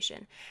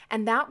recommendation.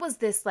 And that was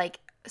this like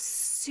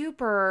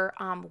super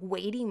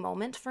weighty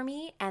moment for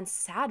me and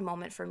sad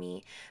moment for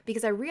me,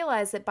 because I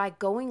realized that by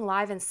going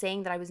live and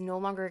saying that I was no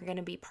longer going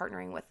to be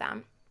partnering with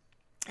them,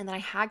 and that I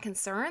had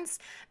concerns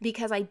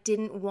because I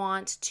didn't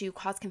want to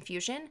cause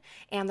confusion,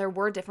 and there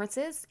were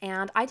differences,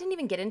 and I didn't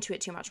even get into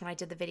it too much when I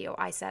did the video.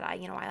 I said,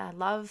 I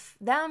love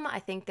them. I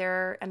think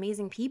they're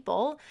amazing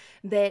people,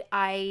 but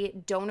I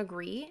don't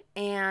agree,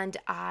 and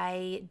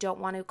I don't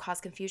want to cause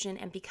confusion.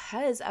 And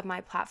because of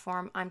my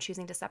platform, I'm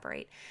choosing to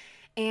separate.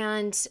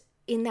 And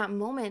in that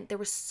moment, there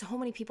were so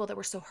many people that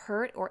were so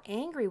hurt or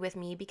angry with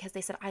me because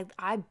they said,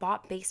 I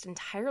bought based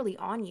entirely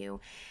on you.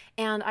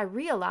 And I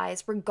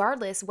realized,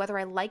 regardless whether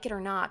I like it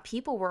or not,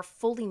 people were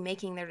fully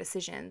making their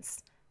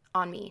decisions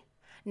on me,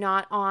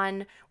 not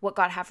on what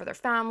God had for their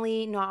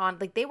family, not on,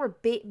 like, they were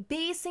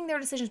basing their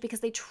decisions because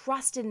they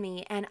trusted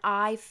me, and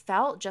I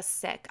felt just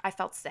sick. I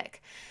felt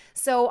sick.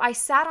 So I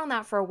sat on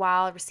that for a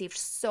while. I received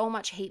so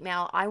much hate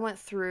mail. I went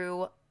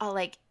through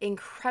a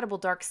incredible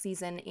dark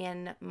season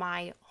in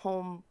my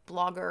home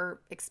blogger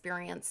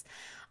experience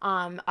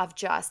of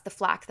just the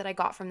flack that I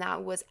got from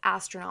that was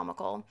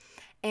astronomical.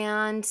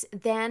 And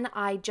then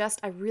I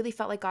really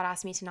felt like God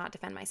asked me to not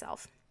defend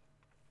myself.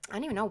 I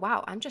don't even know.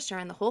 Wow, I'm just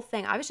sharing the whole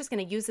thing. I was just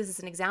going to use this as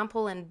an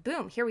example, and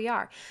boom, here we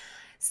are.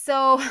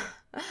 So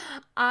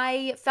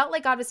I felt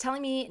like God was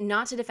telling me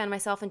not to defend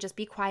myself and just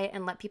be quiet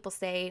and let people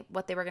say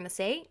what they were going to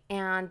say.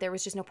 And there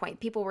was just no point.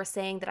 People were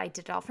saying that I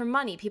did it all for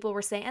money. People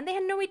were saying, and they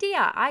had no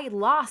idea. I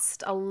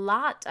lost a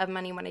lot of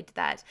money when I did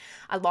that.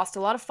 I lost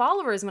a lot of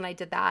followers when I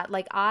did that.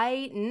 But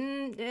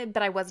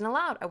I wasn't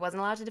allowed. I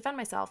wasn't allowed to defend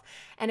myself.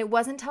 And it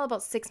wasn't until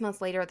about 6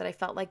 months later that I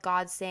felt like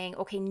God saying,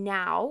 okay,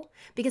 now,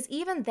 because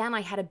even then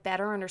I had a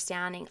better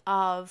understanding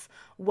of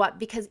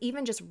because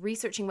even just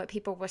researching what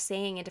people were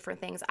saying and different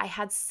things, I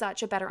had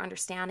such a better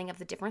understanding of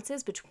the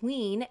differences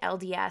between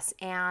LDS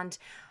and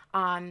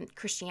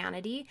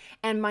Christianity.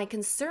 And my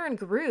concern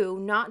grew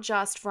not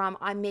just from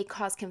I may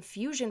cause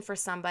confusion for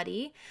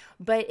somebody,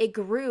 but it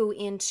grew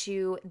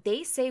into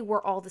they say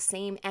we're all the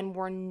same and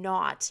we're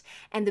not.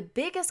 And the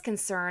biggest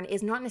concern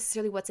is not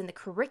necessarily what's in the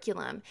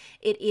curriculum.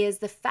 It is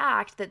the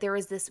fact that there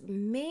is this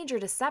major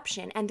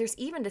deception, and there's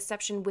even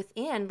deception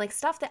within, like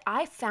stuff that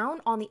I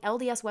found on the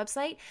LDS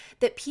website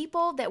that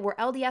people that were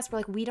LDS were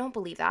like, we don't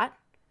believe that.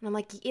 And I'm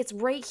like, it's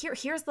right here.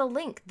 Here's the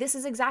link. This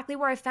is exactly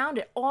where I found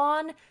it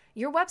on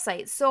your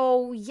website.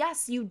 So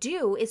yes, you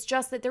do. It's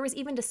just that there was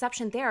even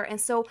deception there. And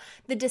so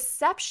the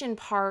deception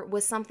part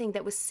was something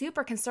that was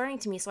super concerning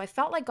to me. So I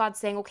felt like God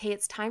saying, okay,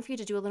 it's time for you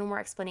to do a little more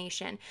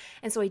explanation.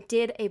 And so I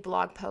did a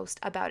blog post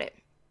about it.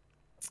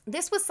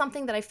 This was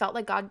something that I felt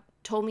like God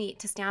told me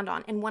to stand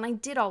on. And when I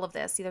did all of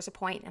this, see, there's a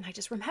point, and I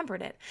just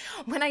remembered it.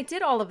 When I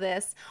did all of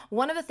this,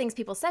 one of the things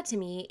people said to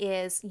me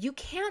is, you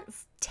can't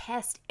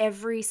test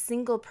every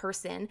single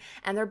person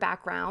and their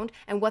background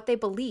and what they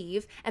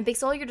believe and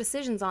base all your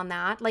decisions on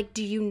that. Like,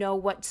 do you know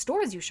what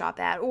stores you shop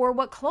at or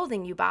what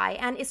clothing you buy?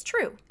 And it's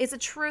true. It's a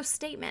true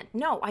statement.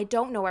 No, I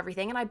don't know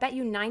everything. And I bet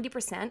you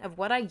 90% of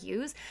what I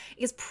use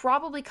is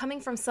probably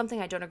coming from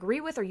something I don't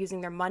agree with or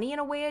using their money in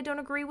a way I don't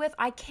agree with.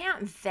 I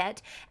can't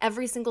vet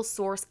every single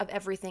source of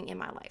everything in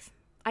my life.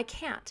 I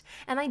can't.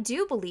 And I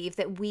do believe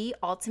that we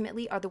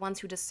ultimately are the ones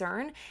who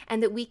discern,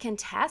 and that we can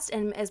test,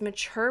 and as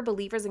mature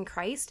believers in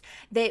Christ,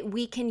 that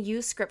we can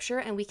use scripture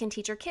and we can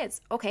teach our kids.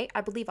 Okay,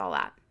 I believe all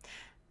that.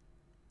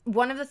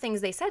 One of the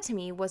things they said to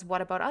me was, what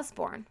about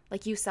Usborne?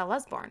 Like, you sell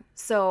Usborne.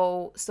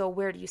 So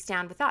where do you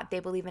stand with that? They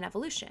believe in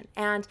evolution.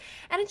 And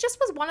it just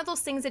was one of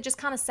those things that just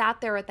kind of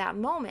sat there at that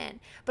moment.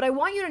 But I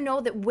want you to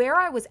know that where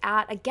I was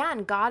at,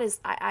 again, God is,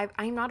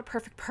 I'm not a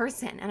perfect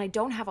person, and I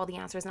don't have all the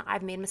answers, and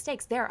I've made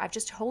mistakes there. I've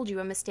just told you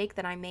a mistake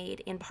that I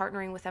made in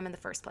partnering with them in the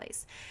first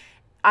place.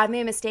 I've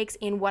made mistakes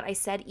in what I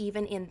said,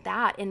 even in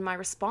my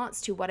response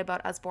to what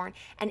about Usborne.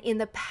 And in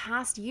the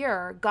past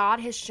year,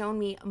 God has shown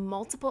me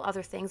multiple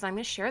other things. I'm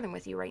going to share them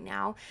with you right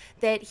now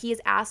that he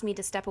has asked me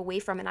to step away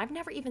from. And I've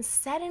never even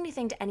said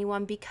anything to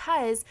anyone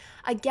because,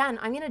 again,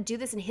 I'm going to do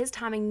this in his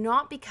timing,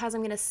 not because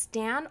I'm going to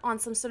stand on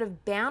some sort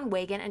of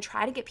bandwagon and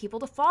try to get people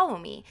to follow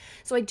me.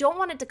 So I don't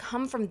want it to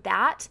come from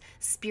that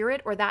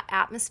spirit or that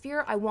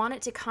atmosphere. I want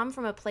it to come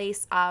from a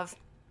place of,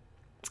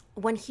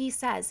 when he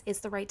says it's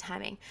the right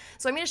timing.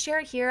 So I'm going to share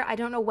it here. I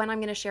don't know when I'm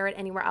going to share it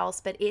anywhere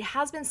else, but it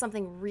has been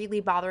something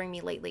really bothering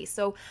me lately.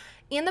 So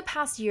in the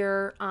past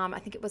year, I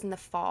think it was in the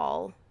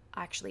fall,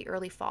 actually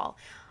early fall,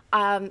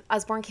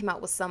 Usborne came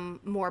out with some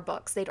more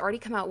books. They'd already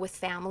come out with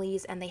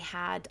families, and they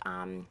had,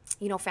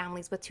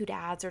 families with two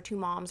dads or two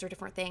moms or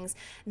different things.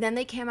 Then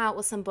they came out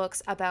with some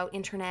books about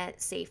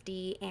internet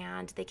safety,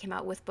 and they came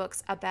out with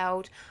books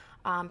about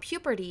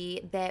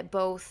puberty that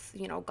both,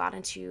 got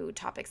into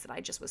topics that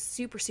I just was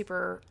super,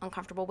 super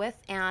uncomfortable with,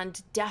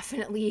 and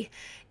definitely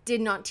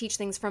did not teach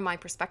things from my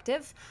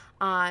perspective.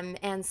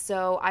 And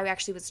so I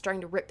actually was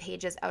starting to rip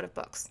pages out of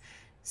books.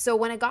 So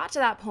when I got to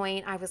that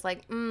point, I was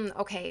like,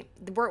 okay,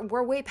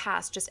 we're way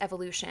past just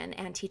evolution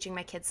and teaching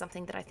my kids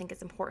something that I think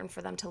is important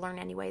for them to learn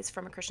anyways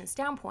from a Christian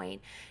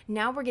standpoint.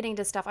 Now we're getting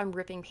to stuff I'm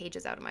ripping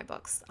pages out of my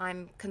books.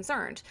 I'm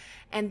concerned.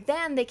 And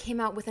then they came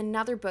out with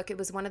another book. It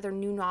was one of their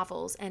new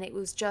novels, and it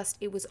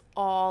was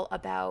all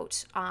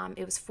about,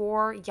 it was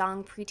for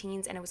young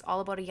preteens, and it was all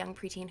about a young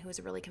preteen who was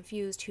really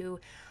confused, who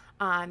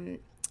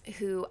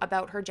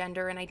about her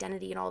gender and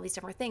identity and all these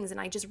different things.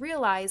 And I just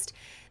realized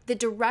the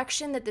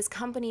direction that this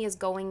company is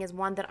going is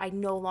one that I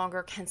no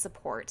longer can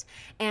support.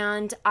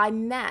 And I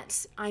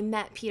met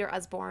Peter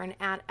Usborne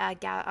at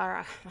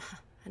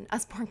an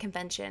Usborne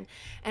convention,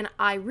 and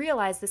I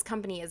realized this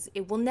company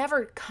it will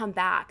never come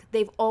back.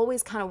 They've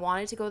always kind of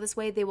wanted to go this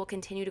way. They will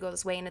continue to go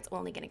this way, and it's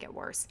only going to get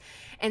worse.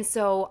 And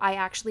so I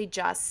actually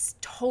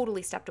just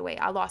totally stepped away.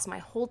 I lost my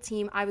whole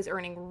team. I was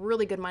earning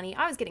really good money.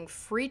 I was getting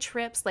free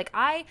trips. Like,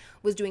 I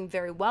was doing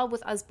very well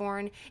with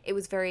Usborne. It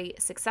was very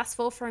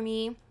successful for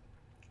me.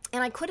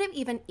 And I could have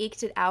even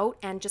eked it out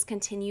and just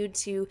continued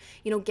to,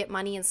 get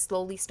money and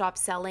slowly stop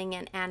selling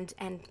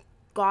and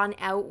gone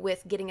out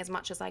with getting as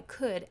much as I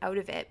could out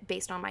of it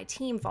based on my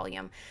team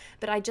volume.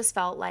 But I just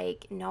felt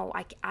like, no,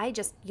 I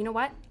just, you know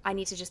what? I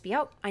need to just be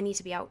out. I need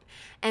to be out.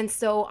 And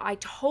so I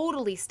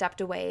totally stepped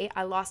away.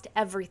 I lost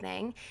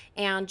everything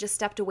and just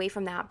stepped away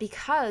from that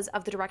because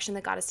of the direction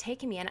that God has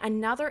taken me in.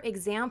 Another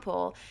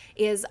example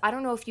is, I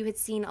don't know if you had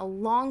seen a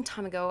long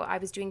time ago, I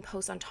was doing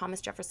posts on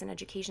Thomas Jefferson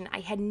education. I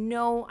had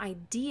no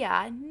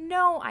idea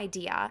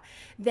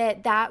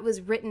that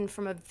was written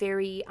from a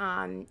very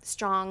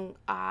strong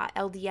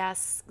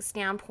LDS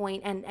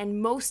standpoint,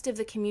 and most of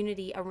the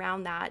community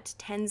around that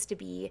tends to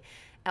be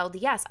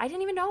LDS. I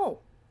didn't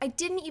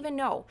even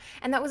know.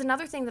 And that was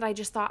another thing that I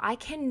just thought, I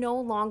can no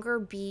longer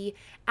be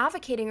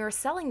advocating or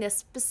selling this,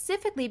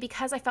 specifically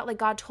because I felt like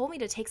God told me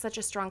to take such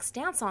a strong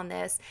stance on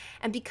this,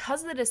 and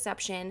because of the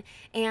deception.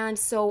 And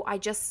so I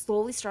just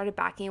slowly started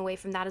backing away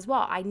from that as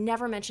well. I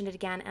never mentioned it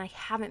again, and I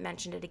haven't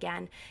mentioned it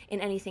again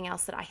in anything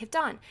else that I have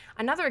done.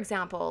 Another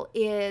example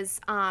is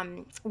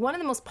one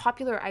of the most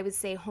popular, I would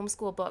say,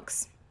 homeschool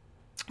books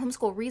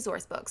homeschool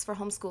resource books for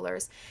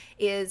homeschoolers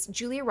is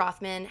Julia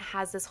Rothman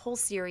has this whole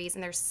series,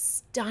 and they're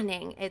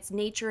stunning. It's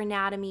nature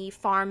anatomy,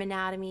 farm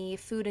anatomy,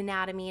 food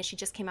anatomy, and she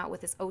just came out with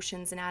this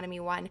oceans anatomy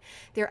one.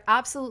 They're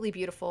absolutely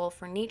beautiful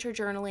for nature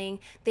journaling.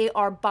 They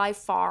are by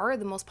far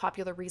the most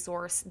popular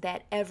resource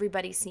that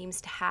everybody seems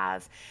to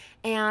have,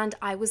 and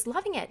I was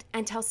loving it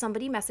until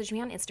somebody messaged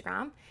me on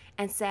Instagram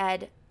and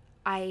said,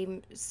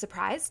 I'm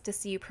surprised to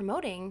see you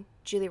promoting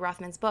Julia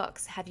Rothman's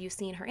books. Have you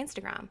seen her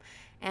Instagram?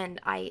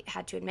 And I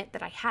had to admit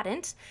that I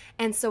hadn't.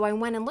 And so I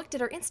went and looked at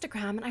her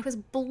Instagram, and I was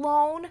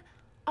blown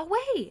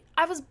away.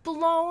 I was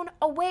blown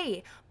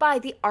away by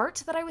the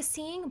art that I was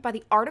seeing, by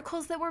the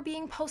articles that were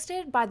being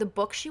posted, by the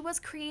book she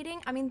was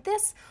creating. I mean,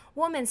 this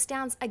woman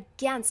stands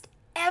against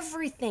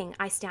everything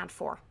I stand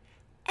for.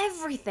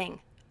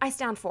 Everything I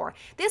stand for.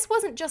 This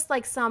wasn't just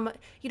like some,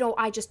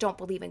 I just don't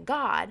believe in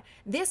God.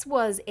 This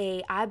was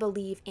I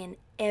believe in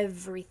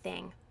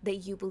everything that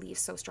you believe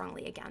so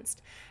strongly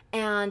against.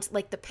 And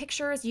like the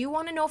pictures, you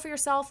want to know for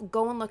yourself,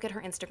 go and look at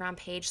her Instagram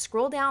page.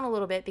 Scroll down a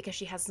little bit because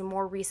she has some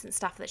more recent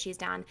stuff that she's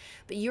done.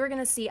 But you're going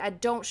to see,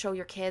 don't show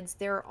your kids.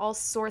 There are all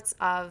sorts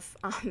of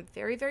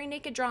very, very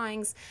naked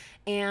drawings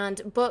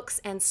and books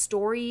and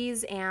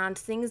stories and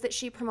things that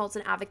she promotes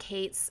and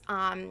advocates.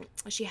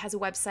 She has a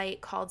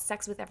website called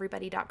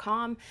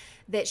sexwitheverybody.com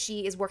that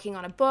she is working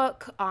on a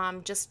book,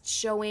 just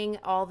showing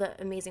all the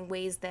amazing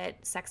ways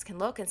that sex can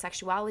look and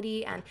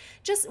sexuality and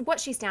just what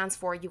she stands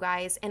for, you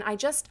guys. And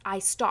I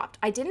stopped.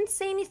 I didn't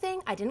say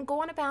anything. I didn't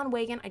go on a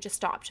bandwagon. I just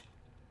stopped.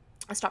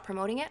 I stopped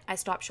promoting it. I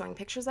stopped showing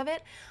pictures of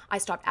it. I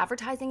stopped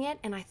advertising it.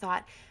 And I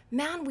thought,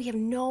 man, we have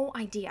no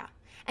idea.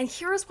 And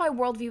here's why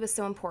worldview is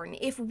so important.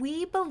 If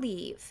we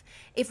believe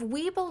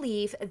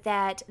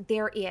that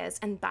there is,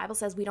 and the Bible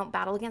says we don't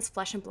battle against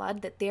flesh and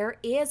blood, that there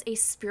is a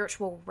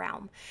spiritual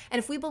realm. And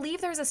if we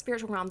believe there's a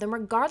spiritual realm, then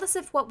regardless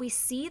of what we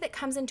see that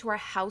comes into our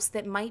house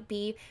that might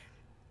be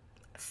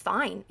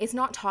fine, it's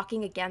not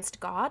talking against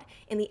God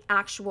in the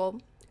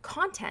actual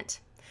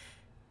content.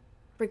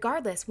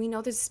 Regardless, we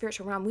know there's a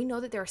spiritual realm. We know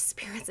that there are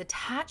spirits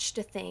attached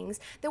to things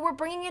that we're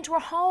bringing into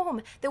our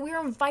home, that we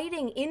are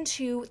inviting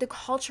into the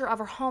culture of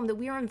our home, that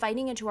we are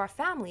inviting into our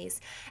families.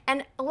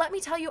 And let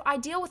me tell you, I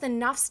deal with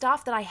enough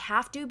stuff that I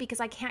have to because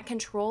I can't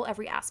control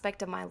every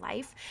aspect of my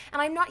life.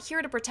 And I'm not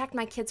here to protect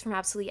my kids from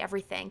absolutely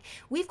everything.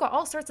 We've got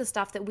all sorts of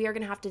stuff that we are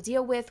going to have to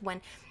deal with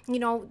when,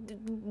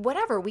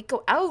 whatever, we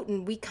go out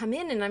and we come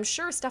in, and I'm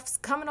sure stuff's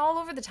coming all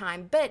over the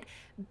time.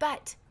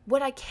 But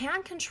what I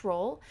can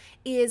control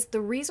is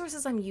the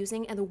resources I'm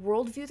using and the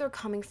worldview they're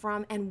coming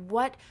from and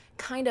what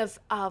kind of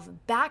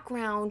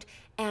background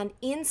and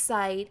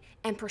insight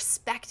and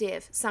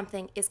perspective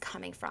something is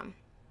coming from.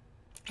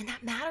 And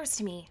that matters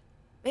to me.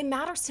 It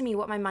matters to me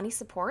what my money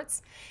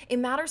supports. It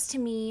matters to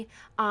me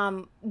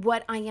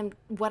what I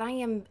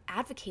am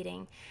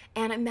advocating.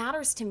 And it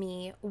matters to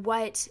me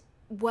what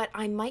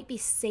I might be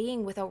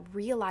saying without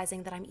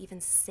realizing that I'm even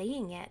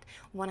saying it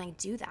when I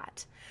do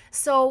that.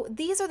 So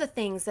these are the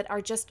things that are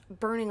just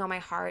burning on my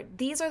heart.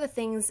 These are the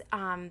things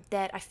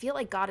that I feel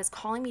like God is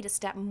calling me to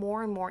step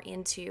more and more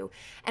into.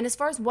 And as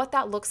far as what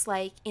that looks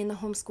like in the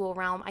homeschool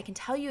realm, I can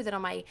tell you that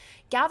on my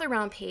Gather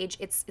Round page,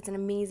 it's an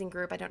amazing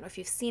group. I don't know if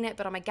you've seen it,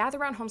 but on my Gather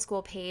Round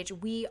Homeschool page,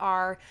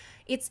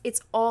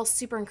 it's all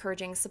super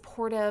encouraging,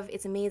 supportive.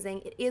 It's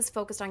amazing. It is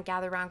focused on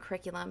Gather Round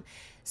curriculum.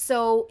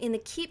 So in the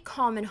Keep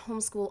Calm and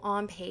Homeschool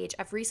On page,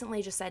 I've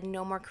recently just said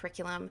no more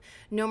curriculum,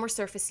 no more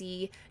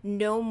surfacey,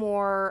 no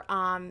more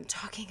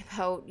talking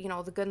about,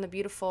 the good and the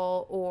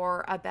beautiful,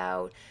 or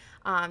about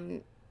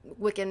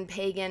Wiccan,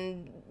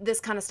 pagan, this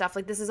kind of stuff.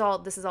 Like this is all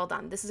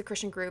done. This is a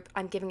Christian group.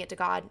 I'm giving it to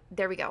God.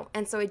 There we go.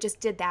 And so I just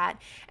did that.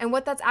 And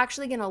what that's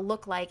actually going to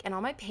look like, and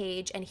on my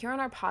page and here on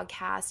our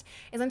podcast,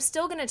 is I'm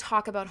still going to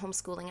talk about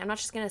homeschooling. I'm not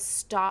just going to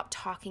stop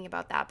talking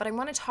about that, but I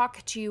want to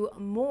talk to you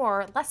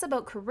less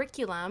about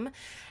curriculum.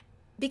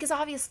 Because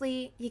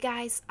obviously, you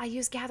guys, I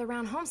use Gather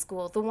Round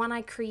Homeschool, the one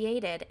I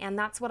created, and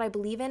that's what I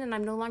believe in, and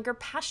I'm no longer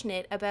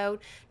passionate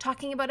about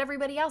talking about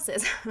everybody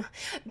else's.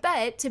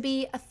 But to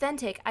be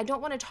authentic, I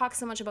don't want to talk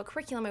so much about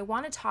curriculum. I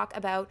want to talk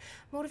about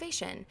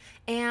motivation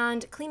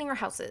and cleaning our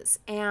houses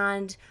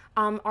and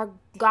our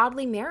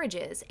godly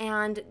marriages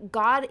and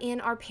God in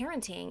our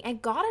parenting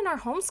and God in our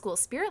homeschool,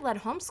 spirit-led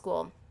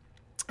homeschool.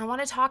 I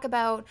want to talk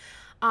about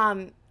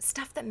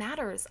stuff that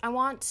matters. I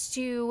want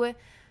to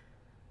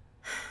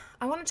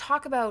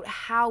talk about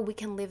how we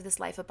can live this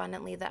life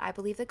abundantly that I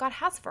believe that God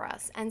has for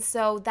us. And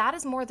so that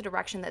is more the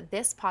direction that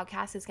this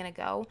podcast is going to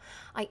go.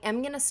 I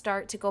am going to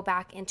start to go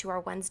back into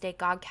our Wednesday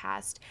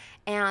Godcast.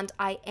 And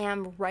I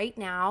am right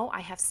now,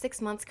 I have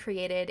 6 months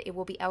created. It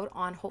will be out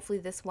on hopefully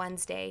this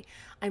Wednesday.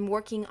 I'm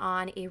working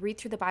on a Read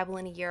Through the Bible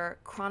in a Year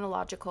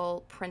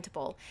chronological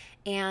printable.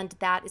 And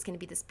that is going to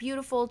be this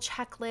beautiful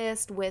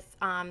checklist with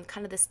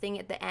kind of this thing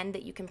at the end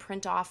that you can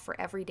print off for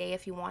every day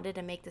if you wanted,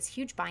 and make this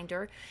huge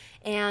binder.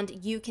 And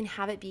you can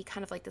have it be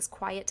kind of like this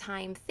quiet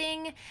time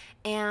thing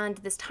and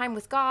this time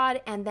with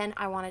God. And then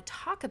I want to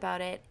talk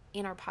about it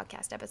in our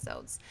podcast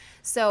episodes.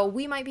 So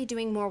we might be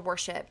doing more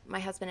worship, my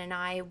husband and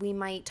I. We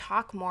might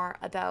talk more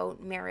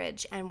about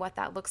marriage and what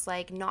that looks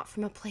like, not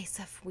from a place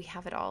of we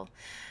have it all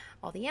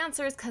the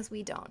answers, because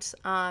we don't,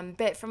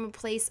 but from a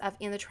place of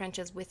in the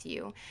trenches with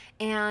you.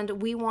 And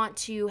we want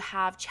to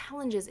have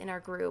challenges in our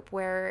group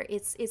where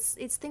it's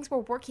things we're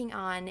working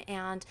on,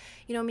 and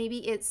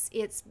maybe it's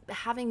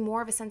having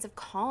more of a sense of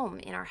calm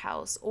in our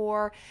house,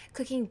 or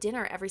cooking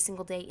dinner every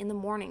single day in the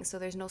morning so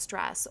there's no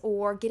stress,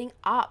 or getting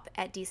up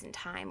at decent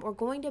time, or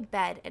going to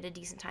bed at a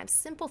decent time.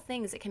 Simple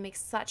things that can make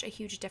such a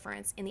huge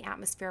difference in the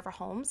atmosphere of our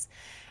homes.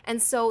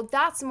 And so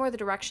that's more the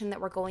direction that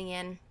we're going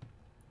in,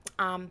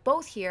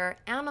 both here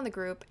and on the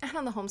group and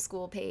on the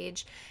homeschool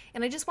page.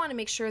 And I just want to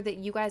make sure that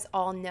you guys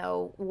all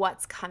know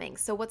what's coming.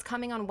 So what's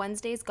coming on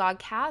Wednesday's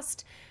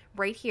Godcast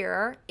right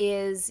here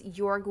is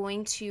you're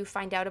going to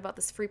find out about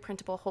this free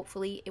printable.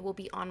 Hopefully it will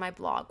be on my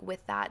blog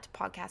with that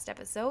podcast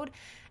episode,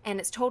 and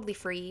it's totally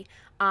free.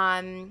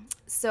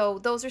 So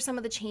those are some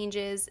of the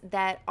changes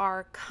that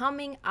are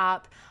coming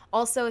up.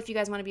 Also, if you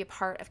guys want to be a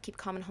part of Keep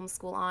Common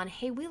Homeschool On,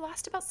 hey, we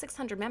lost about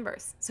 600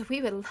 members. So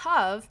we would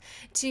love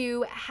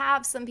to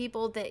have some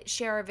people that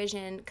share our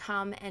vision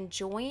come and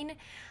join.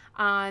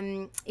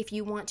 If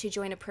you want to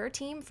join a prayer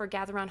team for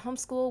Gather Around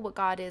Homeschool, what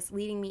God is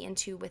leading me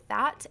into with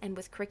that and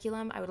with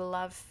curriculum, I would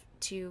love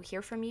to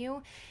hear from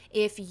you.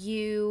 If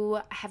you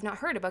have not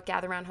heard about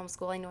Gather Around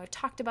Homeschool, I know I've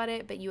talked about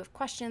it, but you have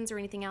questions or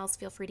anything else,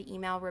 feel free to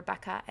email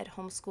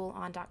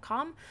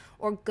Rebecca@homeschoolon.com,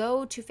 or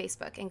go to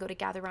Facebook and go to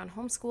Gather Around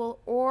Homeschool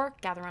or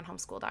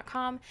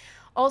gatheraroundhomeschool.com.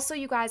 Also,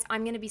 you guys,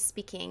 I'm going to be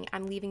speaking.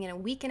 I'm leaving in a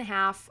week and a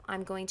half.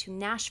 I'm going to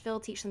Nashville,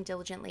 Teach Them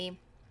Diligently.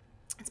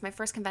 It's my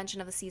first convention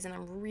of the season.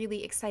 I'm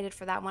really excited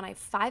for that one. I have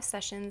 5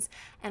 sessions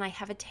and I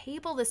have a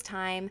table this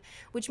time,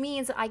 which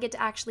means that I get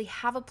to actually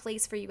have a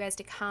place for you guys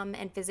to come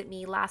and visit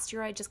me. Last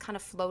year, I just kind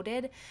of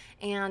floated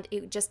and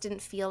it just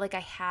didn't feel like I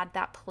had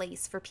that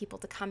place for people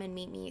to come and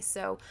meet me.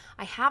 So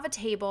I have a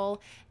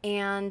table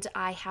and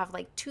I have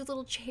like 2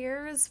 little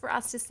chairs for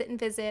us to sit and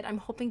visit. I'm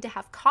hoping to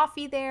have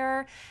coffee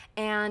there,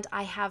 and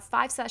I have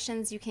 5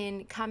 sessions you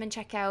can come and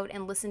check out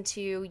and listen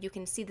to. You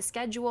can see the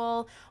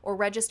schedule or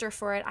register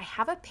for it. I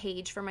have a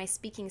page for my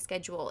speaking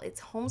schedule.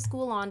 It's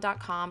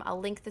homeschoolon.com. I'll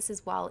link this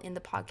as well in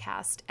the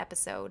podcast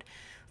episode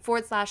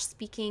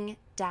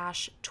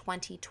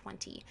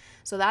 /speaking-2020.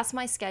 So that's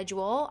my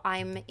schedule.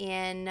 I'm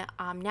in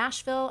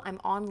Nashville. I'm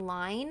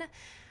online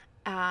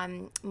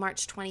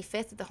March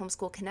 25th at the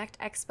Homeschool Connect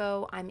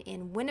Expo. I'm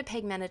in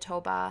Winnipeg,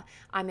 Manitoba.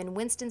 I'm in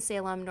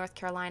Winston-Salem, North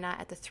Carolina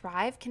at the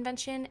Thrive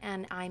Convention,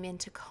 and I'm in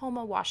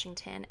Tacoma,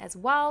 Washington as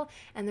well.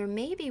 And there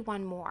may be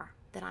one more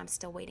that I'm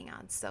still waiting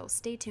on, so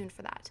stay tuned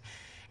for that.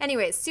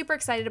 Anyways, super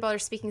excited about our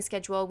speaking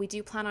schedule. We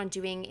do plan on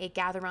doing a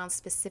Gather Round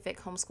specific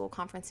homeschool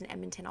conference in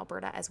Edmonton,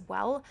 Alberta as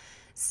well.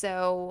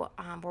 So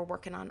we're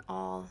working on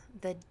all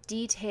the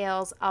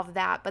details of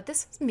that. But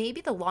this was maybe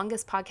the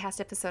longest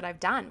podcast episode I've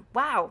done.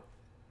 Wow.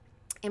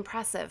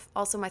 Impressive.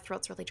 Also, my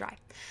throat's really dry.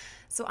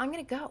 So I'm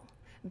going to go.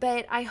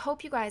 But I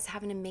hope you guys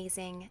have an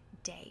amazing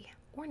day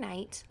or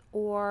night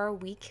or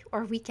week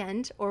or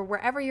weekend or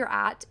wherever you're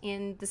at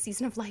in the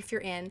season of life you're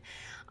in.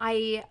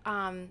 I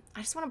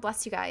just want to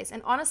bless you guys.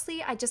 And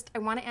honestly, I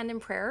want to end in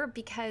prayer,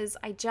 because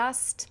I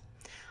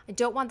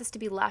don't want this to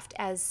be left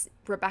as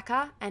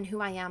Rebecca and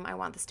who I am. I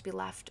want this to be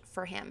left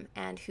for him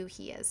and who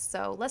he is.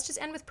 So let's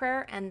just end with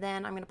prayer, and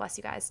then I'm going to bless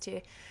you guys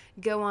to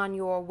go on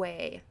your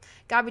way.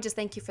 God, we just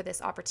thank you for this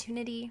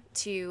opportunity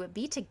to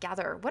be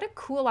together. What a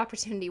cool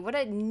opportunity. What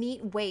a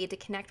neat way to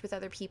connect with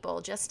other people,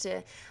 just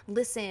to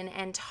listen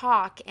and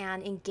talk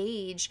and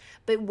engage,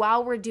 but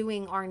while we're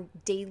doing our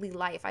daily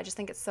life. I just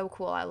think it's so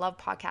cool. I love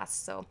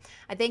podcasts. So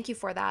I thank you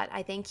for that.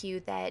 I thank you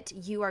that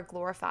you are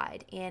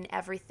glorified in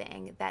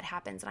everything that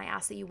happens, and I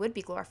ask that you would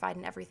be glorified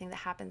in everything that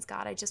happens,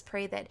 God. I just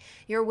pray that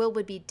your will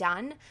would be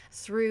done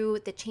through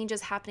the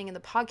changes happening in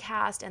the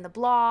podcast and the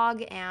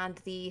blog and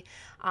the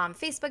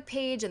Facebook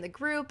page and the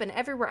group and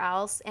everywhere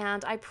else.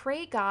 And I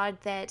pray, God,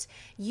 that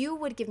you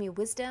would give me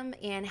wisdom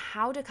in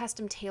how to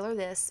custom tailor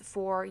this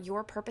for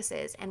your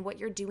purposes and what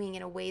you're doing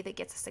in a way that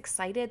gets us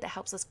excited, that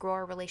helps us grow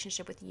our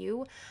relationship with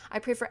you. I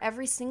pray for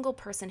every single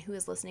person who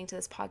is listening to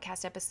this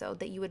podcast episode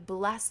that you would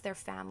bless their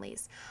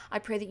families. I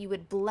pray that you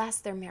would bless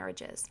their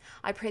marriages.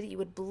 I pray that you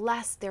would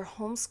bless their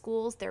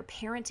homeschools, their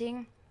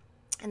parenting,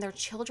 and their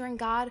children,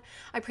 God.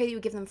 I pray that you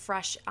would give them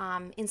fresh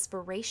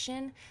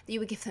inspiration, that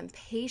you would give them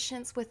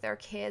patience with their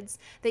kids,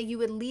 that you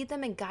would lead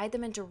them and guide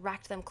them and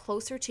direct them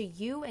closer to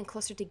you and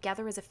closer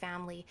together as a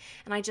family.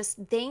 And I just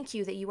thank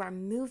you that you are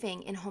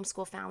moving in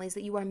homeschool families,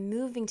 that you are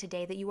moving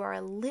today, that you are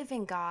a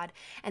living God,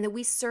 and that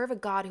we serve a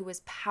God who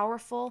is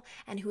powerful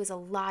and who is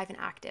alive and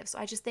active. So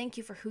I just thank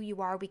you for who you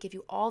are. We give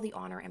you all the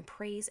honor and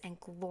praise and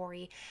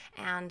glory,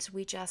 and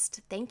we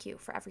just thank you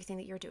for everything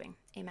that you're doing.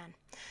 Amen.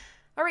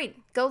 All right,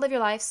 go live your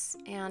lives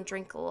and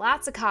drink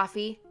lots of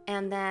coffee,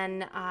 and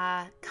then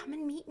come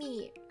and meet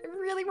me. I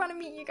really want to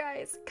meet you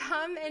guys.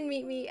 Come and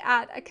meet me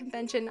at a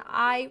convention.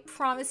 I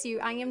promise you,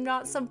 I am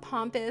not some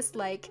pompous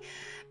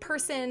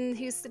person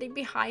who's sitting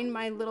behind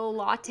my little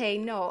latte.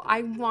 No,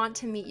 I want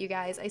to meet you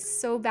guys. I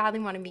so badly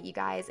want to meet you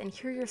guys and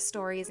hear your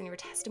stories and your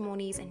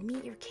testimonies and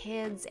meet your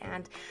kids.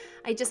 And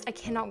I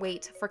cannot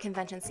wait for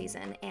convention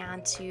season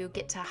and to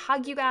get to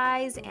hug you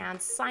guys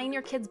and sign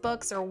your kids'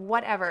 books or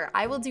whatever.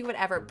 I will do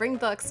whatever. Bring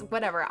books,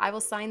 whatever. I will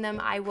sign them.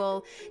 I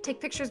will take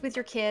pictures with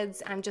your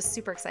kids. I'm just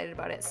super excited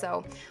about it.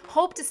 So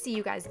hope to see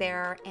you guys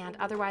there, and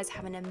otherwise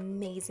have an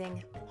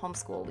amazing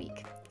homeschool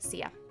week. See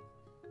ya.